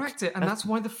 You've cracked it, and that's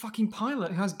why the fucking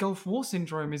pilot who has Gulf War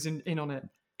syndrome is in on it.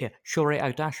 Yeah, Shoreh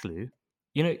Aghdashloo.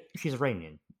 She's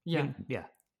Iranian. Yeah.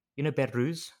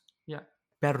 Behruz? Yeah.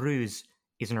 Behruz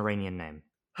is an Iranian name.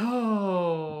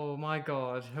 Oh my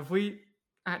god! Have we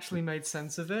actually made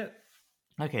sense of it?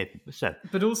 Okay, so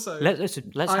But also,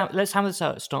 let's hammer this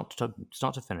out start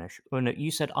to finish. Oh no,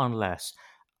 you said unless,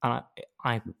 and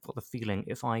I've got the feeling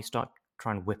if I start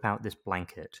trying to whip out this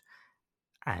blanket,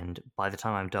 and by the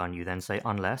time I'm done, you then say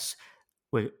unless,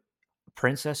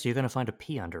 princess, you're going to find a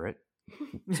pea under it.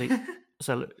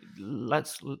 So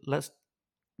let's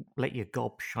let your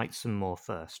gob shite some more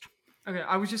first. Okay,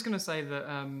 I was just going to say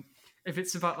that if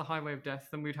it's about the Highway of Death,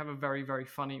 then we'd have a very, very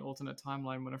funny alternate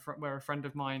timeline where a friend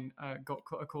of mine got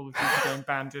a Call of Duty game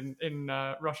banned in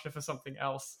Russia for something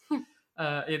else.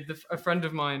 A friend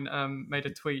of mine made a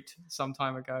tweet some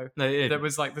time ago that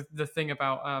was like the thing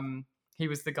about he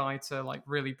was the guy to like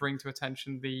really bring to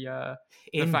attention the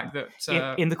fact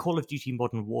that in the Call of Duty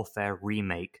Modern Warfare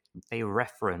remake, they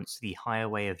reference the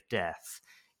Highway of Death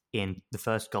in the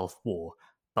first Gulf War,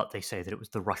 but they say that it was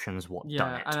the Russians done it.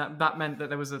 Yeah, and that meant that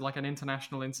there was an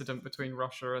international incident between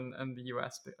Russia and the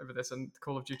US over this, and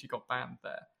Call of Duty got banned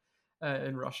there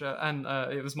in Russia, and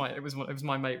it was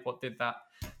my mate what did that.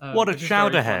 What a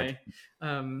chowderhead!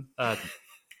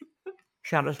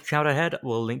 Shout ahead.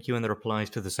 We'll link you in the replies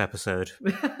to this episode.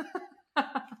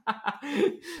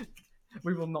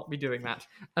 We will not be doing that.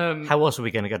 How else are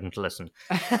we going to get him to listen?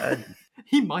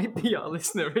 He might be our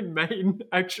listener in Maine,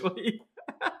 actually.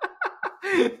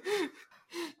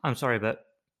 I'm sorry, but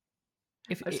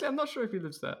actually, I'm not sure if he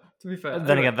lives there. To be fair,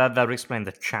 then again, that would explain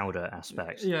the chowder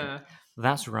aspect. Yeah,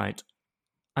 that's right.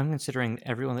 I'm considering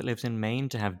everyone that lives in Maine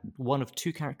to have one of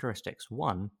two characteristics.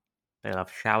 One, they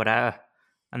love chowder,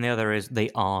 and the other is they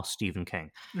are Stephen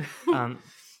King.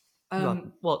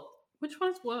 Well, which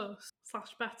one is worse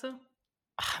 / better?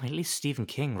 I mean, at least Stephen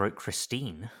King wrote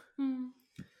Christine.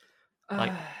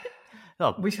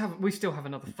 We still have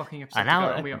another fucking episode to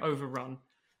go, and we are overrun.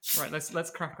 Right,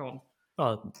 let's crack on.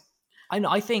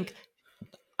 I think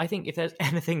if there's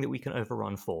anything that we can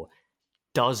overrun for,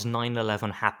 does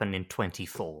 9/11 happen in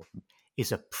 24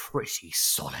 is a pretty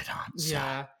solid answer.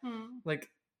 Yeah,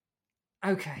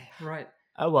 okay, right.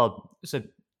 Oh well, so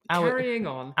carrying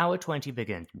on. Hour 20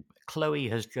 begins. Chloe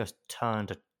has just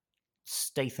turned a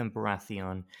Statham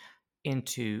Baratheon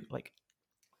into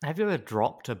have you ever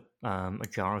dropped a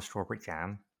jar of strawberry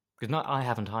jam? Because I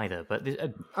haven't either, but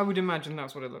I would imagine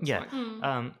that's what it looks like.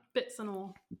 Bits and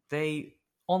all. They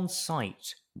on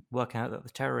site work out that the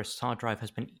terrorist's hard drive has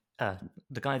been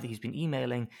the guy that he's been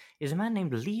emailing is a man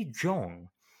named Li Zhong,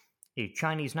 a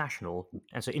Chinese national,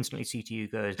 and so instantly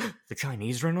CTU goes, the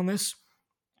Chinese are in on this,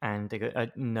 and they go,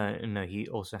 no, he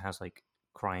also has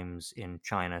crimes in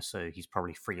China, so he's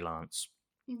probably freelance.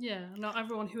 Yeah, not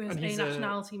everyone who has a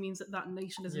nationality means that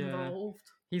nation is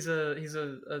involved. He's a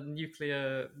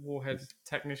nuclear warhead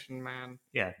technician man.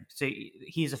 Yeah, so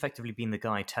he's effectively been the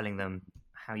guy telling them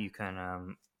how you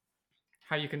can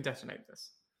detonate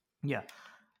this. Yeah,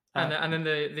 and then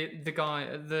the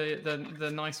guy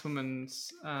the nice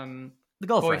woman's the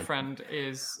girlfriend boyfriend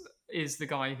is the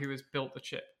guy who has built the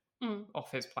chip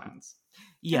off his plans.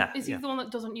 Yeah, and is he the one that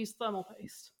doesn't use thermal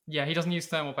paste? Yeah, he doesn't use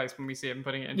thermal paste when we see him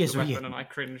putting it into the weapon, and I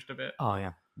cringed a bit. Oh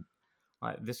yeah,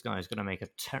 this guy is going to make a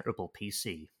terrible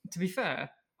PC. To be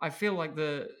fair, I feel like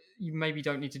you maybe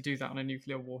don't need to do that on a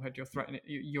nuclear warhead.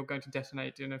 You're going to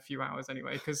detonate in a few hours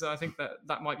anyway, because I think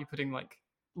that might be putting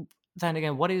Then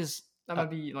again, what is that might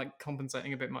be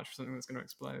compensating a bit much for something that's going to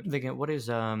explode. Again, what is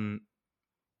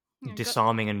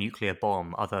disarming a nuclear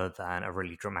bomb other than a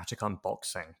really dramatic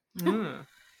unboxing?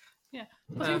 Yeah,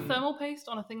 putting thermal paste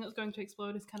on a thing that's going to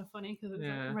explode is kind of funny because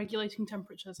it's regulating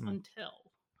temperatures until.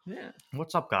 Yeah.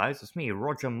 What's up, guys? It's me,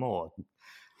 Roger Moore.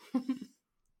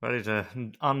 Ready to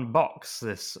unbox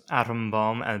this atom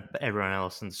bomb, and everyone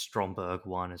else in the Stromberg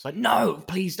one is like, no,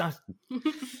 please don't.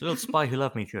 Little Spy Who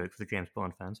Loved Me joke for the James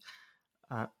Bond fans.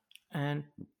 And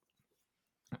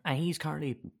he's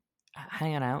currently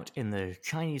hanging out in the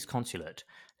Chinese consulate.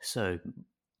 So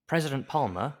President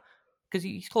Palmer, because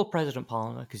he's called President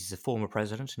Palmer because he's a former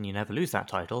president and you never lose that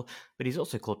title, but he's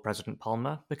also called President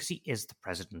Palmer because he is the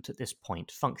president at this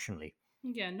point, functionally.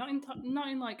 Yeah, not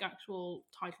in like actual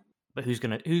title. But who's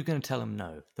gonna tell him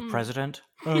no? The Mm. president?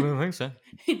 I don't think so.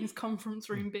 In his conference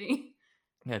room B.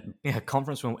 Yeah,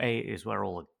 conference room A is where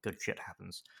all the good shit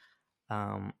happens.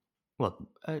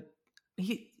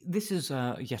 This is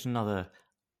yet another.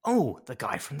 Oh, the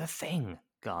guy from The Thing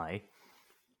guy,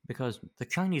 because the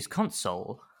Chinese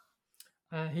consul.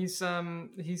 He's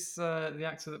the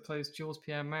actor that plays Jules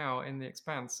Pierre Mao in The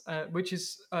Expanse, which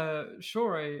is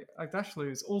Shohreh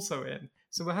Aghdashloo's also in.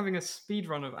 So we're having a speed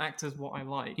run of actors what I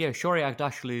like. Yeah, Shohreh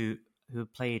Aghdashloo, who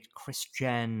played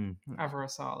Christian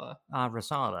Avarasala.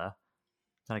 Rasala.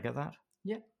 Did I get that?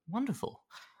 Yeah. Wonderful.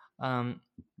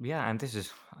 Yeah, and this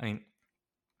is, I mean,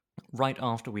 right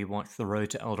after we watched The Road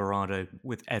to El Dorado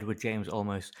with Edward James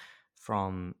Olmos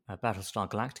from Battlestar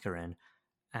Galactica in,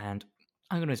 and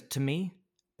I'm gonna, to me,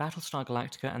 Battlestar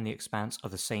Galactica and The Expanse are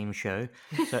the same show.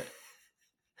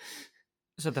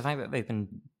 So the fact that they've been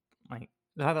like,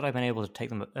 the fact that I've been able to take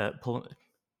them,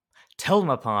 tell them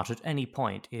apart at any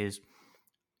point is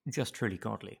just truly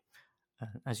godly.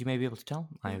 As you may be able to tell,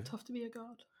 It's tough to be a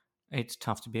god. It's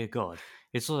tough to be a god.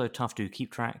 It's also tough to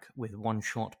keep track with one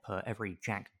shot per every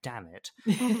Jack Dammit,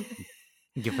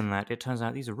 given that it turns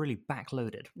out these are really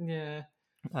backloaded. Yeah.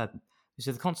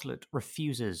 So the consulate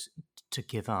refuses to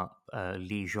give up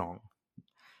Li Zhong.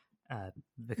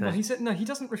 Because No, he said no. He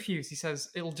doesn't refuse. He says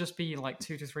it'll just be like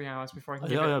 2 to 3 hours before I can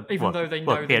Yeah, give it, even though they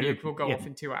know the nuke will go off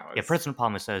in 2 hours. Yeah, President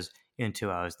Palmer says in 2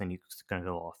 hours, then it's going to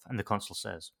go off, and the consul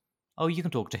says, "Oh, you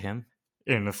can talk to him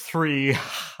in 3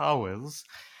 hours."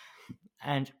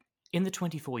 And in the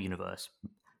 24 universe,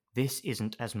 this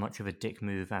isn't as much of a dick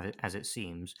move as it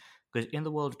seems, because in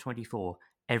the world of 24,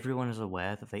 everyone is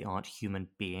aware that they aren't human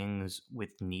beings with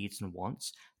needs and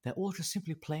wants. They're all just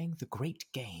simply playing the great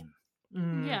game.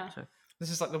 Yeah. So,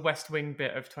 This is like the West Wing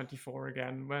bit of 24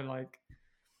 again, where like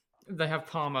they have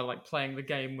Palmer like playing the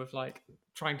game with like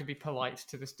trying to be polite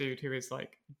to this dude who is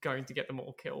like going to get them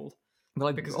all killed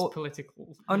like, because it's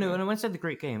political. Oh no! And when I said the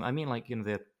great game, I mean like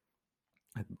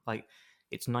like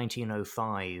it's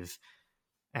 1905,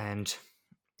 and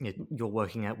you're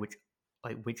working out which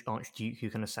archduke you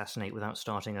can assassinate without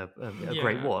starting a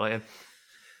great Yeah. war. Like,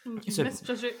 You So-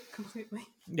 misjudge it completely.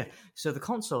 yeah. So the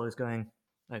console is going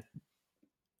like,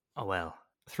 oh well,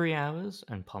 3 hours,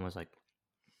 and Palmer's like,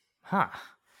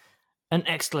 an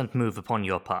excellent move upon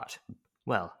your part.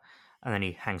 Well, and then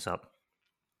he hangs up,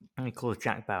 and he calls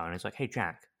Jack Bauer, and he's like, "Hey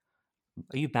Jack,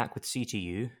 are you back with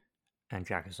CTU?" And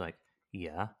Jack is like,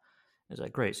 "Yeah." It's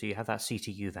like, "Great, so you have that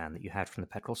CTU van that you had from the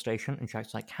petrol station?" And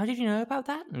Jack's like, "How did you know about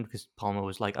that?" And because Palmer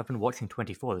was like, "I've been watching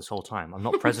 24 this whole time. I'm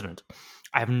not president.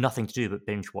 I have nothing to do but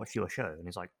binge watch your show." And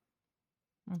he's like,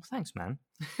 "Oh, thanks, man."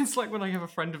 It's like when I have a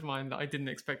friend of mine that I didn't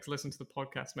expect to listen to the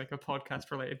podcast make a podcast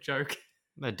related joke.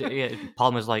 Yeah,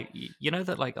 Palmer's like, "You know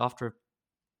that like after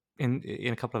in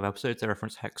a couple of episodes they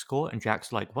reference hex core," and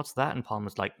Jack's like, "What's that?" And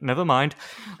Palmer's like, "Never mind."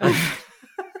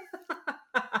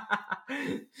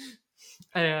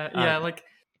 Like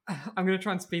I'm going to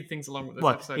try and speed things along with this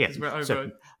Well, episode yeah, because we're over.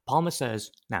 so Palmer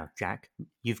says, "Now, Jack,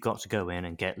 you've got to go in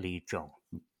and get Li Zhong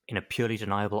in a purely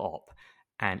deniable op,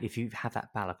 and if you have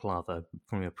that balaclava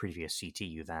from your previous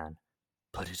CTU van,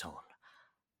 put it on."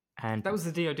 And That was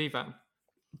the DoD van.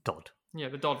 Dodd Yeah,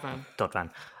 the Dodd van.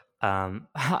 van.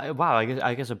 Wow,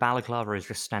 I guess a balaclava is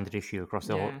just standard issue across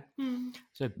the whole. Yeah.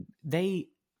 So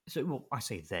I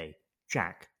say they.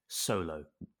 Jack solo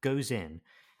goes in,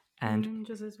 and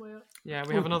Ninjas his way up. Yeah,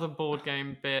 we have another board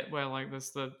game bit where like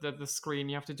there's the screen.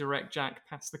 You have to direct Jack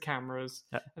past the cameras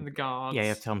and the guards. yeah, you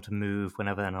have to tell them to move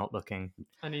whenever they're not looking.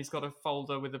 And he's got a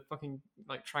folder with a fucking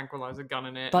like tranquilizer gun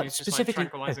in it. But and he's specifically, just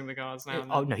like tranquilizing the guards now.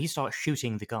 And Oh then. no, he starts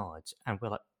shooting the guards, and we're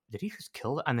like, "Did he just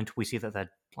kill them?" And then we see that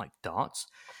they're like darts.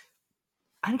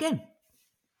 And again,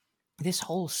 this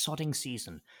whole sodding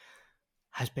season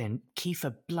has been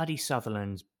Kiefer bloody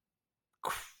Sutherland's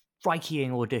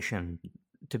crikeying audition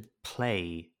to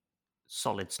play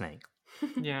Solid Snake.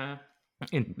 Yeah.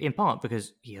 In part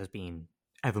because he has been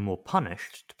ever more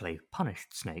punished to play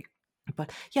punished Snake.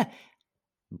 But yeah,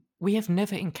 we have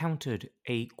never encountered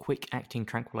a quick acting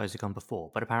tranquilizer gun before,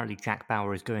 but apparently Jack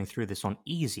Bauer is going through this on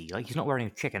easy. Like, he's not wearing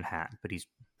a chicken hat, but he's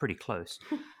pretty close.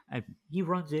 And he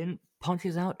runs in,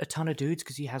 punches out a ton of dudes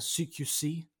because he has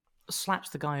CQC, slaps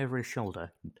the guy over his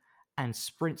shoulder, and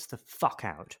sprints the fuck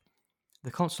out. The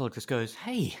consul just goes,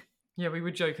 "Hey." Yeah, we were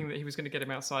joking that he was going to get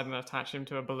him outside and attach him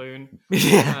to a balloon.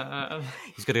 Yeah.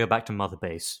 He's got to go back to Mother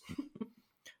Base.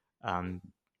 And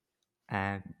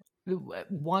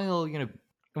while,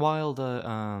 while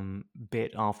the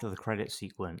bit after the credit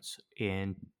sequence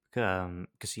in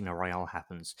Casino Royale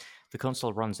happens, the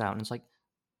console runs out and it's like,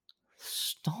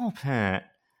 stop it.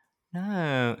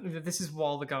 No. This is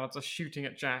while the guards are shooting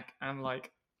at Jack, and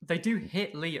like they do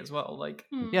hit Lee as well. Like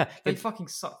Yeah, they fucking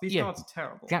suck. These yeah. guards are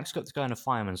terrible. Jack's got this guy in a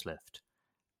fireman's lift,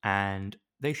 and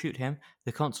they shoot him.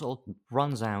 The console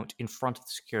runs out in front of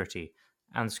the security,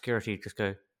 and the security just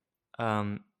go,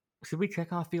 should we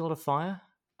check our field of fire?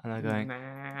 And they're going,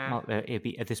 Nah. well, it'd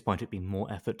be, at this point, it'd be more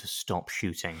effort to stop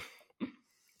shooting.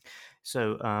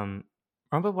 So,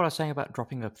 remember what I was saying about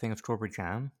dropping a thing of strawberry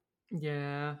jam?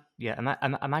 Yeah. Yeah,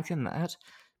 imagine that,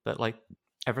 but like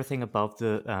everything above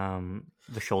the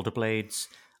shoulder blades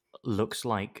looks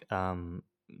like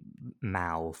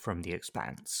Mao from The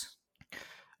Expanse.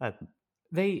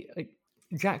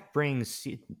 Jack brings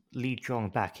Li Jong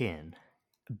back in,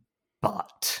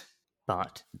 but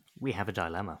we have a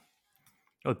dilemma,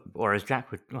 or as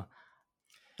Jack would,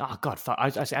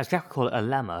 as Jack would call it, a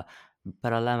lemma,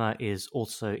 but a lemma is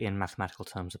also in mathematical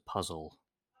terms a puzzle.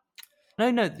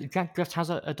 No, Jack just has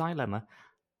a dilemma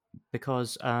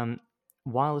because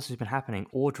while this has been happening,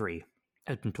 Audrey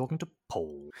has been talking to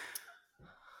Paul.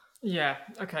 Yeah.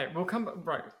 Okay. We'll come back.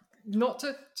 Right. Not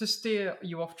to steer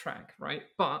you off track, right?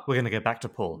 But We're going to go back to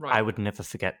Paul. Right. I would never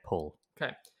forget Paul.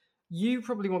 okay. You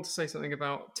probably want to say something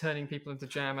about turning people into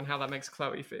jam and how that makes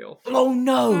Chloe feel. Oh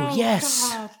no! Oh, Yes,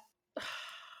 God.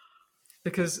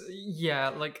 Because yeah,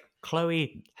 like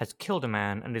Chloe has killed a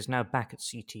man and is now back at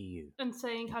CTU. And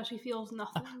saying how she feels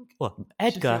nothing. Well,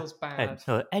 Edgar. feels bad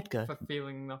Edgar. for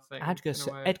feeling nothing. Edgar, in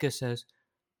a way. Edgar says,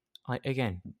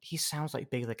 again, he sounds like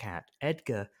Big the Cat.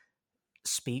 Edgar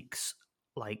speaks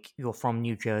like you're from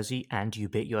New Jersey and you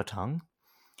bit your tongue.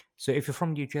 So if you're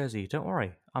from New Jersey, don't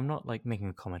worry. I'm not like making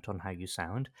a comment on how you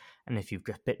sound. And if you've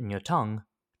just bitten your tongue,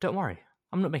 don't worry.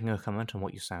 I'm not making a comment on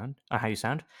what you sound, or how you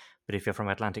sound. But if you're from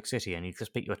Atlantic City and you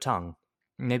just bit your tongue,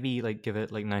 maybe like give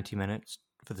it like 90 minutes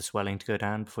for the swelling to go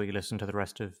down before you listen to the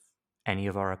rest of any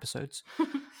of our episodes.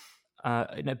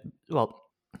 Well,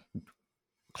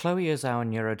 Chloe is our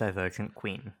neurodivergent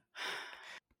queen.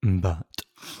 But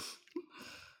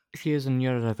she is a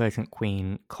neurodivergent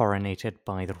queen coronated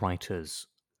by the writers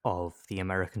of the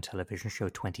American television show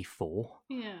 24.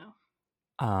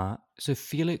 Yeah. So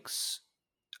Felix,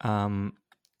 I'm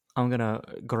gonna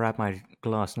grab my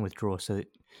glass and withdraw so that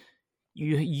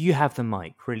you have the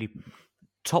mic, really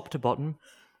top to bottom.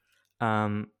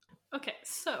 Okay,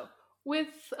 so with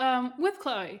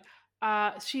Chloe,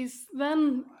 she is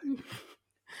then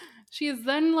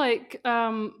like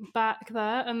back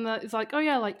there, and it's like, oh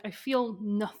yeah, like I feel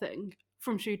nothing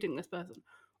from shooting this person,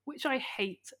 which I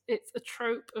hate. It's a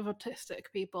trope of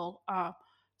autistic people,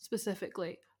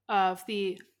 specifically of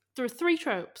there are 3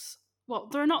 tropes. Well,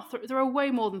 there are not. There are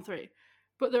way more than 3,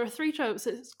 but there are 3 tropes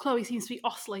that Chloe seems to be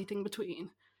oscillating between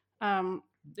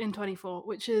in 24,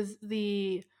 which is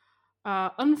the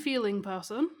unfeeling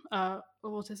person,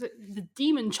 autistic, the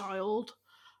demon child,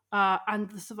 and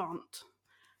the savant.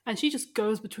 And she just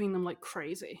goes between them like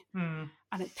crazy. Hmm.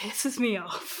 And it pisses me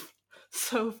off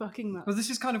so fucking much. Well, this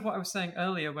is kind of what I was saying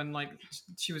earlier when like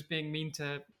she was being mean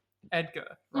to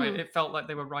Edgar, right? It felt like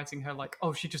they were writing her like,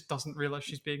 oh, she just doesn't realize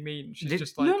she's being mean. She's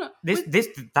just like, No.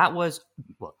 That was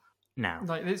well. Now,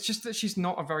 like it's just that she's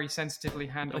not a very sensitively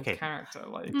handled Okay. character.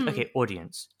 Like, okay,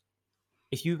 audience,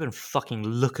 if you can fucking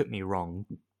look at me wrong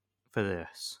for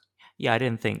this, yeah, I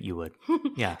didn't think you would.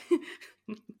 Yeah,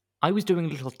 I was doing a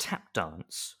little tap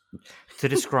dance to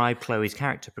describe Chloe's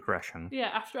character progression. Yeah,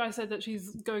 after I said that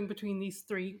she's going between these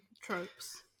 3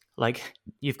 tropes. Like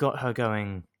you've got her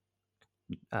going,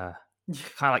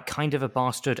 kind of a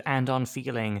bastard and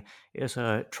unfeeling. Is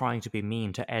her trying to be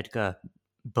mean to Edgar,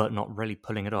 but not really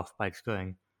pulling it off by just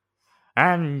going,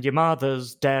 and your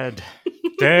mother's dead.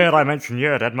 Dare I mention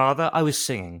your dead mother? I was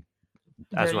singing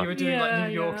as yeah, well. you were doing like Yeah,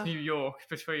 New York, yeah. New York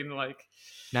between like.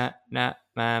 Nah,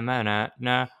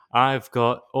 I've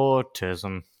got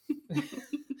autism.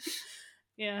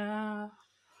 Yeah.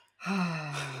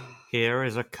 Here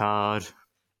is a card.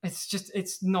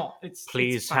 It's not. It's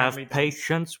Please it's have badly done.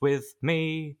 patience with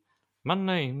me. My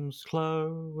name's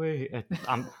Chloe.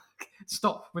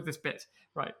 Stop with this bit.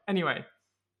 Right. Anyway,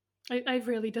 I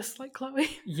really dislike Chloe.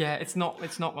 yeah, it's not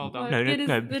well done. Like, No, it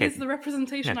okay. is the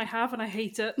representation No. I have, and I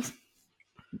hate it.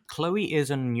 Chloe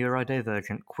is a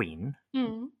neurodivergent queen.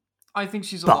 Mm. I think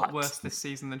she's a lot But- worse this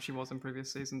season than she was in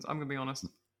previous seasons. I'm gonna be honest.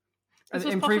 This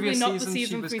was In possibly previous not the seasons,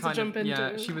 season she was for me to kind jump of yeah,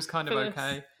 into she was kind of for this.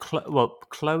 okay.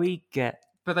 Chloe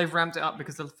But they've ramped it up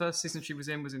because the first season she was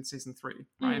in season 3,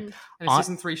 right? Mm. And in I-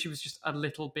 season 3, she was just a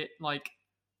little bit like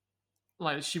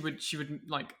she would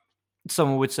like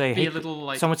someone would say, be "Hey," a little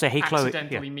like someone would say, "Hey, Chloe,"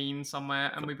 accidentally mean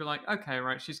somewhere, and we'd be like, okay,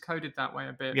 right, she's coded that way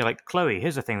a bit. yeah, like Chloe.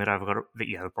 Here's the thing that I've got that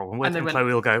you have a problem with, And they and went-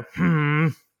 Chloe will go, "Hmm."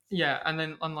 Yeah, and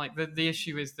then unlike the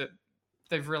issue is that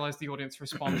they've realized the audience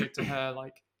responded to her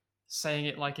like saying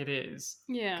it like it is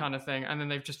Yeah. kind of thing, and then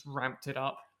they've just ramped it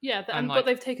up. Yeah, and, but like-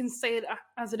 they've taken "Say It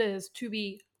As It Is" to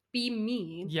be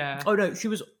mean. Yeah. Oh no, she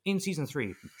was in season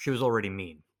 3. She was already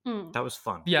mean. Mm. That was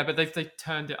fun. Yeah, but they've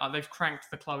turned it up. They've cranked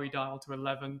the Chloe dial to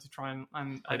 11 to try and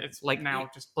Like- it's like- now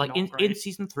just Like not in great.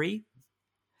 season 3,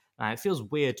 it feels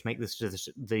weird to make this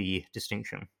the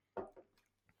distinction.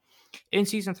 In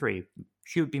season 3,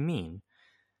 she would be mean,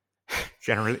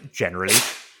 generally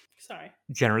Sorry.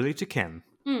 to Kim,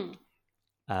 Mm.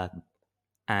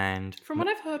 and From what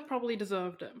I've heard, probably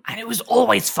deserved it. it was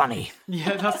always funny.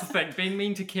 Yeah, that's the thing. Being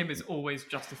mean to Kim is always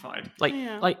justified. Like,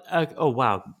 Yeah. oh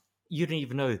wow, you didn't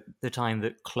even know the time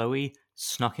that Chloe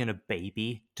snuck in a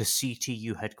baby to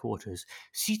CTU headquarters.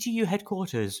 CTU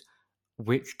headquarters,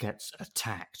 which gets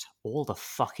attacked all the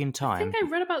fucking I time. think I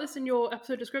read about this in your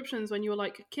episode descriptions when you were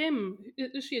like, Kim,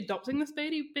 is she adopting this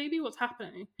baby? What's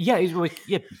happening? Yeah, it's like,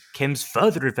 yeah, Kim's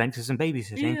further adventures in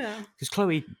babysitting Yeah. because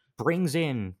Chloe brings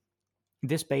in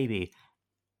this baby,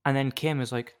 and then Kim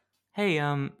is like, "Hey,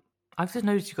 I've just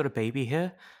noticed you got a baby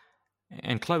here,"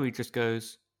 and Chloe just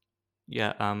goes,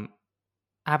 "Yeah,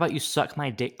 how about you suck my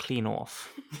dick clean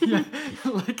off?" Yeah,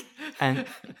 like And-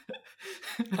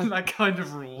 that kind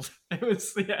of ruled. It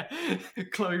was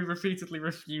Chloe repeatedly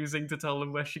refusing to tell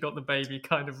them where she got the baby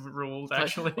kind of ruled.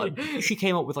 Actually, She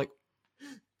came up with like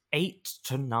 8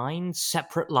 to 9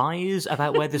 separate lies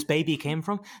about where this baby came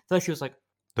from. First, she was like,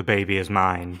 "The baby is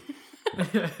mine,"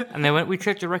 and they went, "We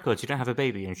checked your records. You don't have a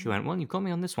baby." And she went, "Well, you've got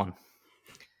me on this one.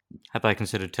 Have I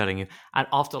considered telling you?" And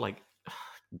after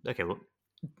okay, well,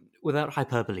 without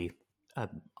hyperbole,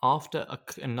 after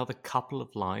another couple of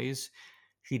lies,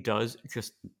 she does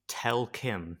just tell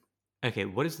Kim, "Okay,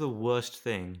 what is the worst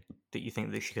thing that you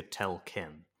think that she could tell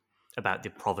Kim about the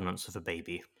provenance of a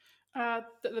baby?" That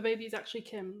the baby's actually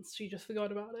Kim's. She just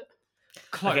forgot about it.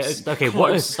 close. Okay,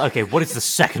 close. what is the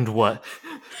second word?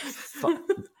 Do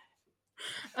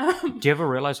you ever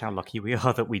realize how lucky we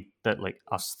are that like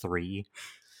us three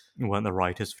weren't the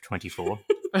writers for 24?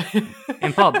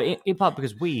 in part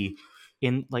because we,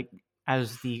 in like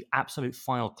as the absolute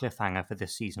final cliffhanger for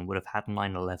this season, would have had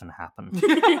 9/11 happen.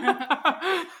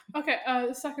 Okay,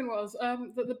 the second was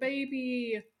that the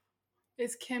baby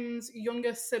is Kim's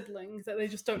younger sibling that they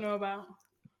just don't know about.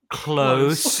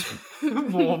 Close,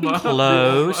 Warmer.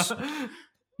 Close. Warmer.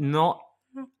 not.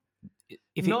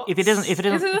 If Not it isn't, Is it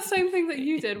the same thing that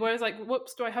you did? Where it's like,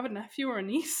 whoops, do I have a nephew or a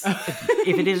niece?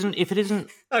 if it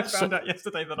isn't, I found out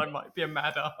yesterday that I might be a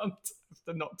mad aunt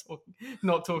after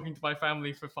not talking to my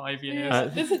family for 5 years. Yeah.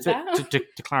 Is it that?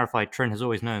 to clarify, Trin has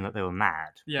always known that they were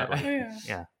mad. Yeah. but, like, Oh,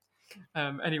 yeah.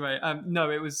 Anyway,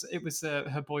 no, it was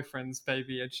her boyfriend's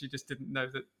baby, and she just didn't know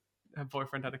that her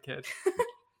boyfriend had a kid.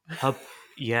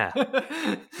 Yeah,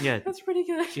 yeah, That's pretty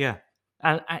good. yeah.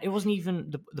 And it wasn't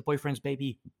even the boyfriend's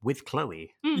baby with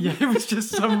Chloe. Yeah, it was just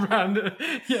some random.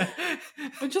 Yeah,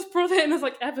 I just brought it in as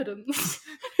like evidence.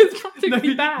 It's practically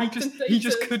he bad.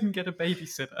 just couldn't get a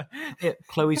babysitter. Yeah,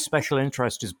 Chloe's special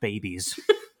interest is babies.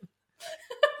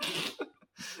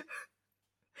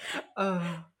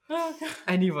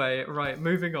 Anyway, right,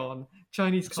 moving on.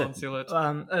 Chinese So, consulate.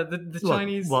 Um, The well-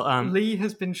 Chinese well, Lee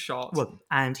has been shot. well,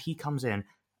 and he comes in.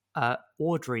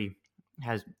 Audrey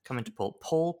has come into Paul.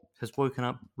 Paul has woken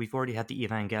up. We've already had the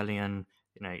Evangelion.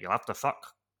 You'll have to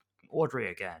fuck Audrey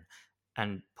again.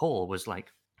 And Paul was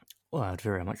like, "Well, I'd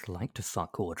very much like to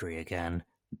fuck Audrey again."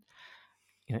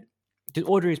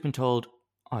 Audrey's been told,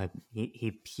 "Oh,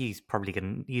 he's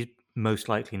probably he's most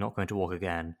likely not going to walk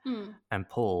again." Mm. And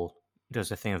Paul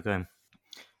does a thing of going,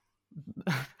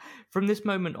 from this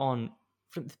moment on,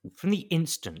 from the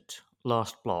instant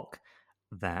last block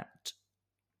that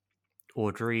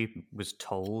Audrey was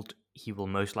told he will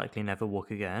most likely never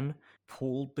walk again,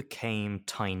 Paul became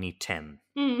Tiny Tim.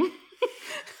 Mm.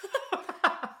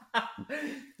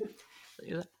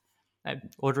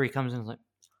 Audrey comes in and is like,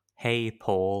 "Hey,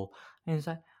 Paul." And he's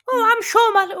like, "Oh, I'm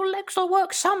sure my little legs will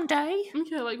work someday."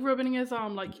 Okay, like rubbing his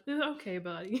arm, like, okay,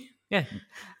 buddy. Yeah.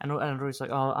 And Audrey's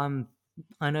like, "Oh,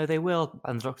 I know they will."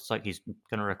 And the doctor's like, "He's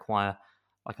going to require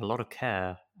like a lot of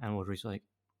care." And Audrey's like,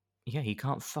 "Yeah, he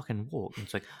can't fucking walk." And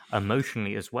it's like,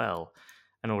 emotionally as well.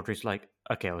 And Audrey's like,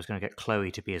 "Okay, I was going to get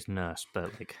Chloe to be his nurse,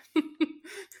 but like..."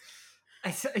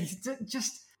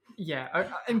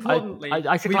 Importantly,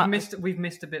 I should we've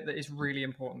missed a bit that is really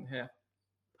important here.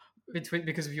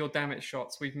 Because of your damn it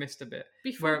shots, we've missed a bit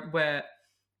where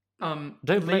Don't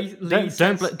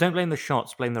blame the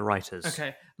shots, blame the writers.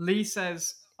 Okay, Lee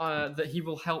says, that he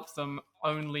will help them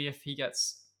only if he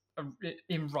gets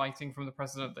in writing from the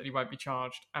president that he won't be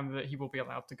charged and that he will be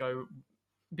allowed to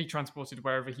be transported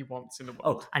wherever he wants in the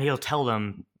world. Oh, and he'll tell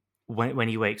them when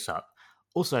he wakes up.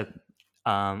 Also,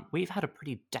 we've had a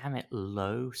pretty damn it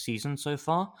low season so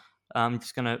far. I'm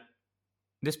just gonna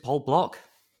this whole block.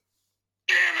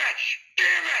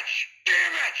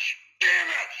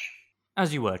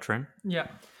 As you were, Trin. Yeah.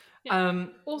 Yeah.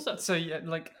 Also, So yeah,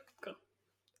 like. Go.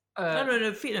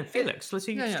 No, Felix. Let's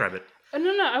see you describe it.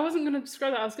 no, I wasn't going to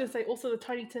describe that. I was going to say also the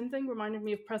Tiny Tim thing reminded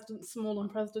me of President Small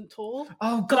and President Tall.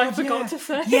 Oh That god, I forgot to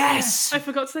say. Yes! I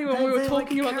forgot to say when we were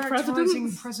talking about the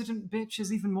president. President bitch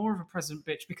is even more of a president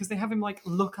bitch because they have him like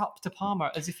look up to Palmer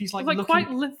as if he's like Like looking,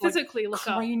 quite physically look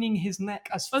up. craning his neck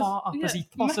as far up as he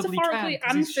possibly can. metaphorically 'cause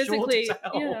and he's short physically. as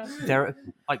hell. Yeah. They're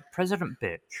like President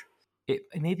Bitch.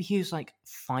 Maybe he was like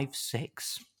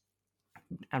 5'6",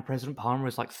 and President Palmer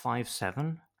was like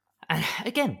 5'7". And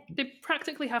again, They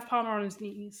practically have Palmer on his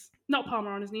knees. Not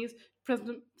Palmer on his knees.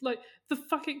 President, like the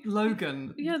fucking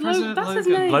Logan. Yeah, President that's his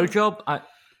Logan. name. blowjob.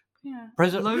 yeah,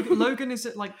 President Logan is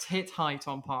at like tit height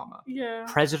on Palmer. yeah.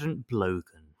 President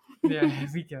Blogan. Yeah, here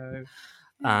we go.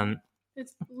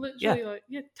 It's literally like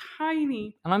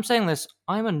tiny. And I'm saying this.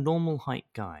 I'm a normal height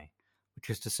guy, which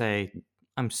is to say,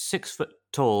 I'm 6 foot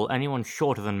tall. Anyone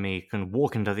shorter than me can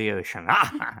walk into the ocean.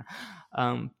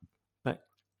 But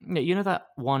yeah, you know that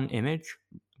one image,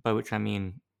 by which I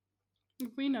mean,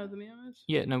 We know the image.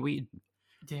 yeah, no, we.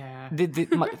 Yeah. Hey,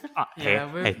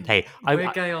 we're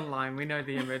I've, gay online. We know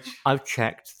the image. I've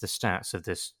checked the stats of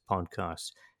this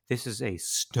podcast. This is a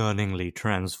stunningly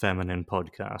trans feminine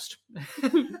podcast.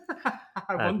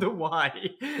 I wonder why.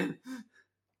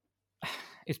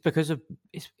 It's because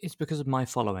of my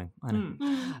following. I know.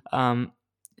 Mm.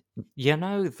 You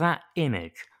know that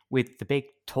image with the big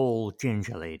tall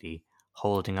ginger lady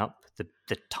holding up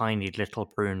the tiny little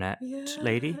brunette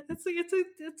lady? It's good.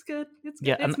 It's good.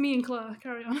 Yeah, It's me and Claire.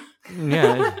 Carry on.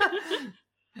 Yeah.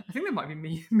 I think that might be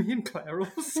me and Claire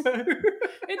also.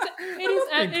 It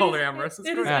is polyamorous.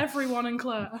 It is Yeah. everyone and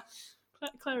Claire.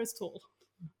 Claire is tall.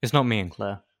 It's not me and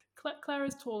Claire. Claire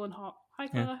is tall and hot. Hi,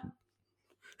 Claire.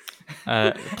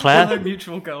 Claire? My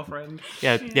mutual girlfriend.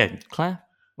 Yeah, Claire.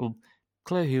 Well,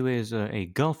 Claire, who is a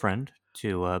girlfriend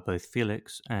to both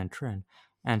Felix and Trin,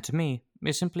 and to me,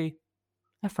 is simply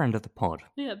a friend of the pod.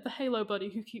 Yeah, the Halo buddy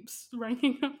who keeps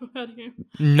ranking up ahead of you.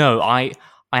 No, I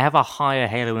have a higher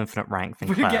Halo Infinite rank than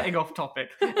We're Claire. getting off topic.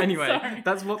 Anyway, Sorry.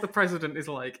 that's what the president is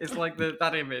like. It's like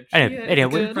that image. Anyway, Yeah,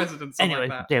 we- good. Presidents are Anyway, like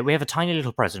that. yeah, we have a tiny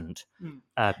little president. Hmm.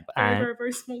 Very, And very,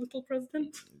 very small little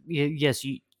president. yes,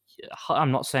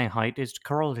 I'm not saying height is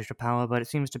correlative to power, but it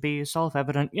seems to be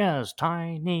self-evident. Yes,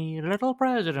 tiny little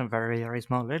president, very, very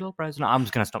small little president. I'm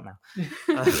just going to stop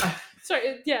now.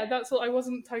 Sorry, that's what I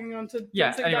wasn't tagging on to.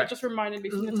 Yeah, something anyway. that just reminded me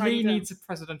from the tiny Lee Tim. needs a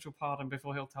presidential pardon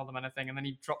before he'll tell them anything, and then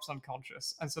he drops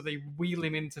unconscious. And so they wheel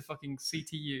him into fucking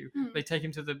CTU. They take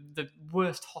him to the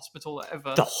worst hospital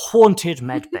ever. The haunted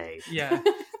med bay. Yeah.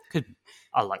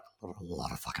 I like a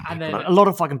lot of fucking And people. then- A lot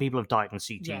of fucking people have died in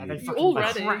CTU. Yeah, they You fucking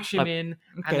already- crash him Like, in.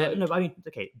 Okay, And then,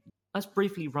 okay. Let's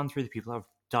briefly run through the people who have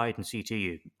died in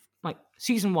CTU. Like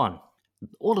season 1,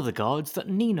 all of the guards that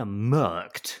Nina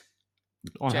murked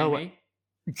on Jamie.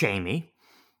 Jamie,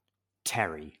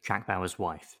 Terry, Jack Bauer's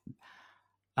wife.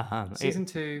 Season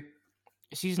 2,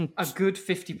 Season a good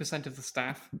 50% of the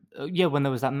staff. yeah, when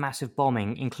there was that massive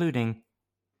bombing, including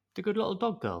the good little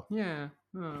dog girl, Yeah.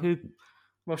 Oh. who,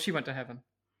 Well, she went to heaven.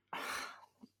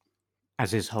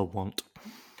 as is her wont.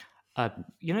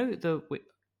 You know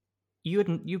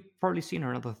you've probably seen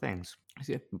her in other things.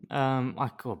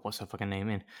 God, what's her fucking name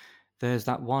in? There's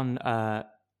that one.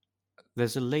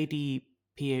 There's a lady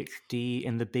PhD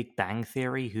in The Big Bang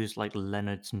Theory who's like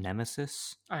Leonard's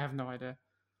nemesis. I have no idea.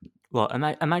 Well,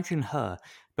 imagine her,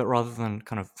 but rather than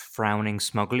kind of frowning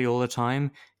smugly all the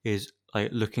time, is like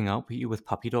looking up at you with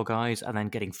puppy dog eyes and then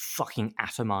getting fucking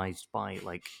atomized by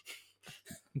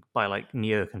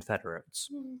neo Confederates.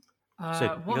 So, you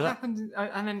What know that- happened?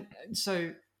 And then,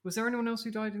 so was there anyone else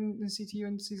who died in CTU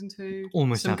in season 2?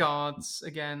 Almost some none. guards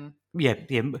again.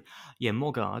 Yeah,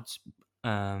 more guards.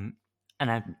 And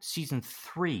then season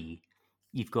 3,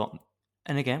 you've got,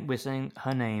 and again, we're saying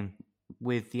her name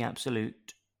with the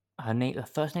absolute. Her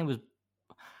first name was.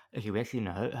 Okay, we actually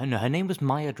know her name was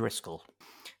Maya Driscoll,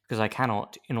 because I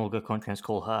cannot, in all good conscience,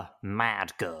 call her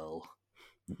Mad Girl.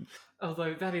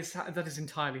 Although that is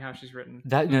entirely how she's written.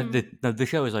 That the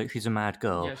show is like she's a mad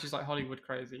girl. Yeah, she's like Hollywood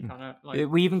crazy kind of like.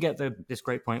 We even get this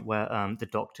great point where the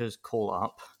doctors call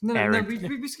up. No, Erin.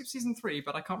 we skipped season 3,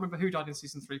 but I can't remember who died in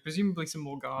season 3. Presumably some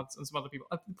more guards and some other people.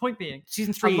 The point being,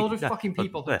 Season 3. a lot of fucking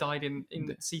people have died in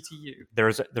CTU. There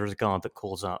is a guard that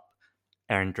calls up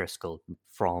Erin Driscoll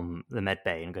from the med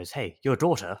bay and goes, "Hey, your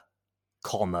daughter,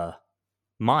 comma,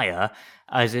 Maya,"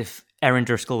 as if Erin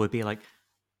Driscoll would be like,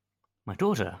 "My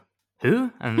daughter,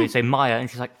 who?" And they say Maya, and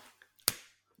she's like,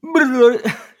 with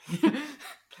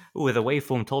a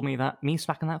waveform told me that me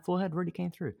smacking that forehead really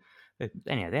came through.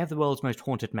 Anyway, they have the world's most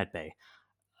haunted med bay,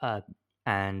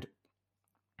 and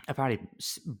apparently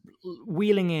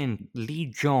wheeling in Lee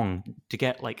Jong to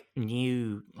get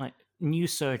new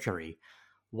surgery,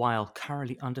 while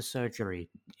currently under surgery,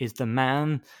 is the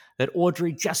man that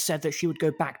Audrey just said that she would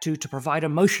go back to provide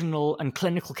emotional and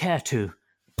clinical care to.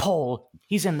 Paul,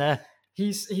 he's in there.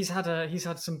 He's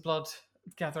had some blood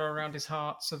gather around his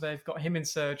heart, so they've got him in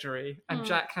surgery, and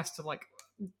Jack has to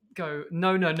go,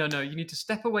 no, you need to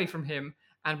step away from him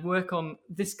and work on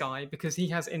this guy because he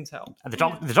has intel. And the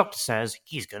doctor says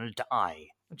he's gonna die.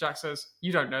 And Jack says,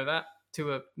 "You don't know that,"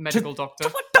 to a medical doctor.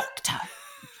 To a doctor.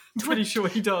 I'm pretty sure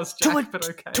he does, Jack, but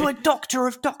okay. To a doctor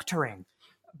of doctoring.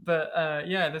 But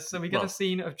so we get a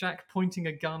scene of Jack pointing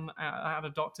a gun at a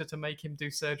doctor to make him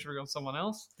do surgery on someone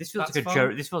else. This feels this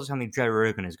feels like something Joe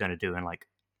Rogan is going to do in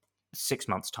 6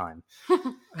 months' time.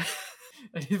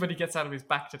 When he gets out of his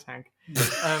Bacta tank.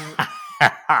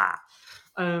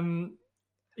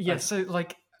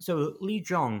 So Lee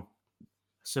Jong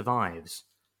survives,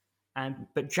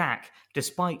 but Jack,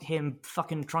 despite him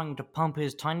fucking trying to pump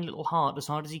his tiny little heart as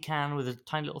hard as he can with his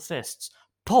tiny little fists,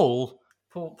 Paul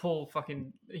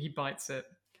fucking, he bites it,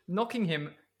 knocking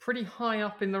him pretty high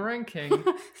up in the ranking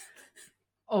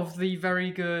of the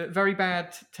very good, very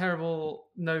bad, terrible,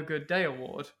 no good day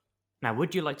award. Now,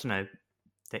 would you like to know?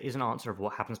 There is an answer of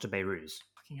what happens to Beirut.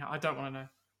 Fucking hell, I don't want to know.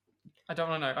 I don't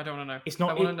want to know. It's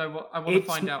not. I want to know what. I want to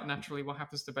find out naturally what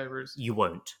happens to Beirut. You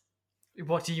won't.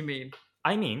 What do you mean?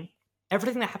 I mean,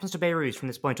 everything that happens to Beirut from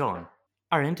this point on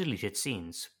are in deleted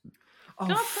scenes. Oh,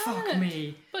 God fuck damn it.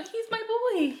 me! But he's my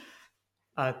boy.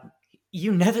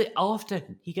 You never, after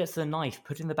he gets the knife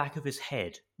put in the back of his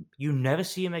head, you never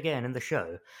see him again in the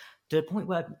show. To the point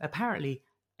where apparently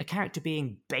a character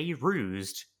being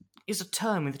Beirut is a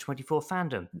term in the 24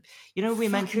 fandom. You know, we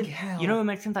mentioned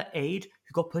that aide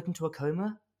who got put into a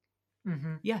coma.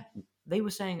 Mm-hmm. Yeah, they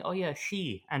were saying, "Oh yeah,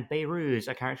 she and Beirut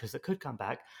are characters that could come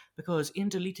back," because in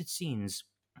deleted scenes,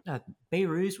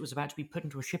 Beirut was about to be put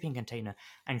into a shipping container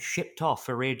and shipped off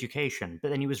for re-education, but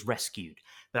then he was rescued.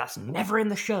 But that's never in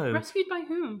the show. Rescued by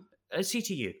whom?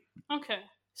 CTU. Okay.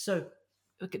 So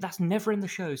that's never in the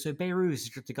show. So Beirut is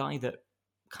just a guy that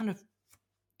kind of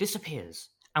disappears,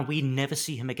 and we never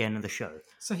see him again in the show.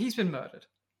 So he's been murdered.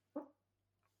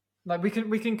 We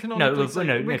can canonically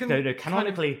no.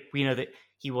 Canonically, we know that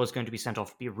he was going to be sent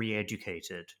off to be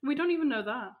re-educated. We don't even know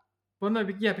that. Well, no,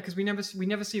 but yeah, because we never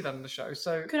see that in the show.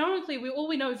 So Canonically, all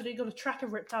we know is that he got a tracker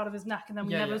ripped out of his neck, and then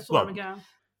we never saw Well, him again.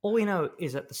 All we know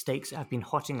is that the stakes have been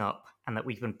hotting up, and that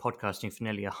we've been podcasting for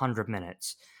nearly 100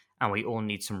 minutes, and we all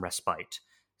need some respite.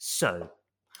 So,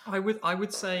 I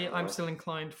would say I'm still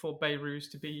inclined for Beirut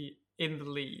to be in the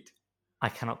lead. I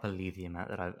cannot believe the amount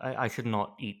that I should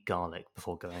not eat garlic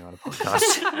before going on a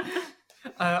podcast.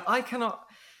 I cannot.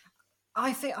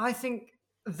 I think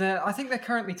they're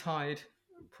currently tied,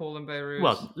 Paul and Beirut.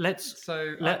 Well,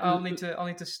 I'll need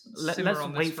to simmer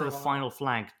on this wait for a the while. final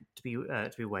flag to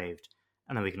be waved,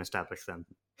 and then we can establish them.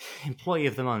 Employee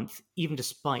of the month, even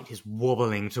despite his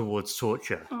wobbling towards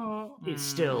torture, it's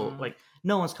still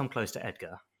no one's come close to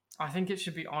Edgar. I think it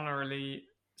should be honorably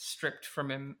stripped from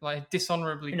him,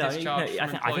 dishonorably discharged from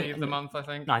employee of the month. I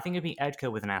think. No, I think it'd be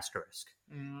Edgar with an asterisk.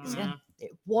 Mm.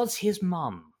 It was his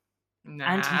mum. Nah.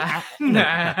 And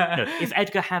Nah. if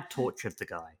Edgar had tortured the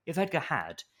guy,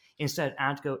 instead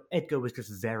Edgar was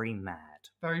just very mad.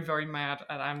 Very, very mad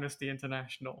at Amnesty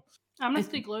International.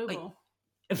 Amnesty Global.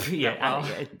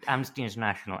 Amnesty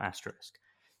International asterisk.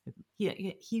 Yeah,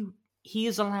 he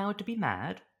is allowed to be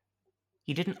mad.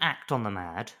 He didn't act on the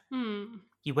mad.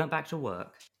 He went back to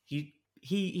work. He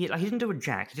didn't do a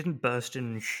Jack. He didn't burst in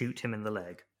and shoot him in the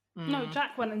leg. No,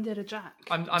 Jack went and did a Jack.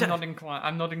 I'm not inclined.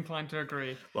 I'm not inclined to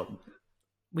agree. Well,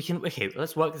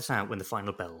 let's work this out when the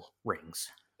final bell rings.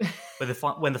 when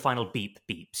the final beep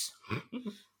beeps.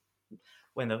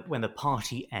 when the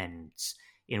party ends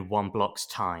in 1 block's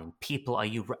time. People, are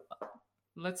you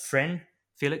Friend,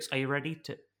 Felix, are you ready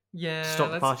to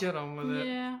stop the party? Let's get on with it.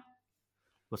 Yeah.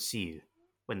 We'll see you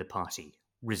when the party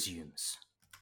resumes.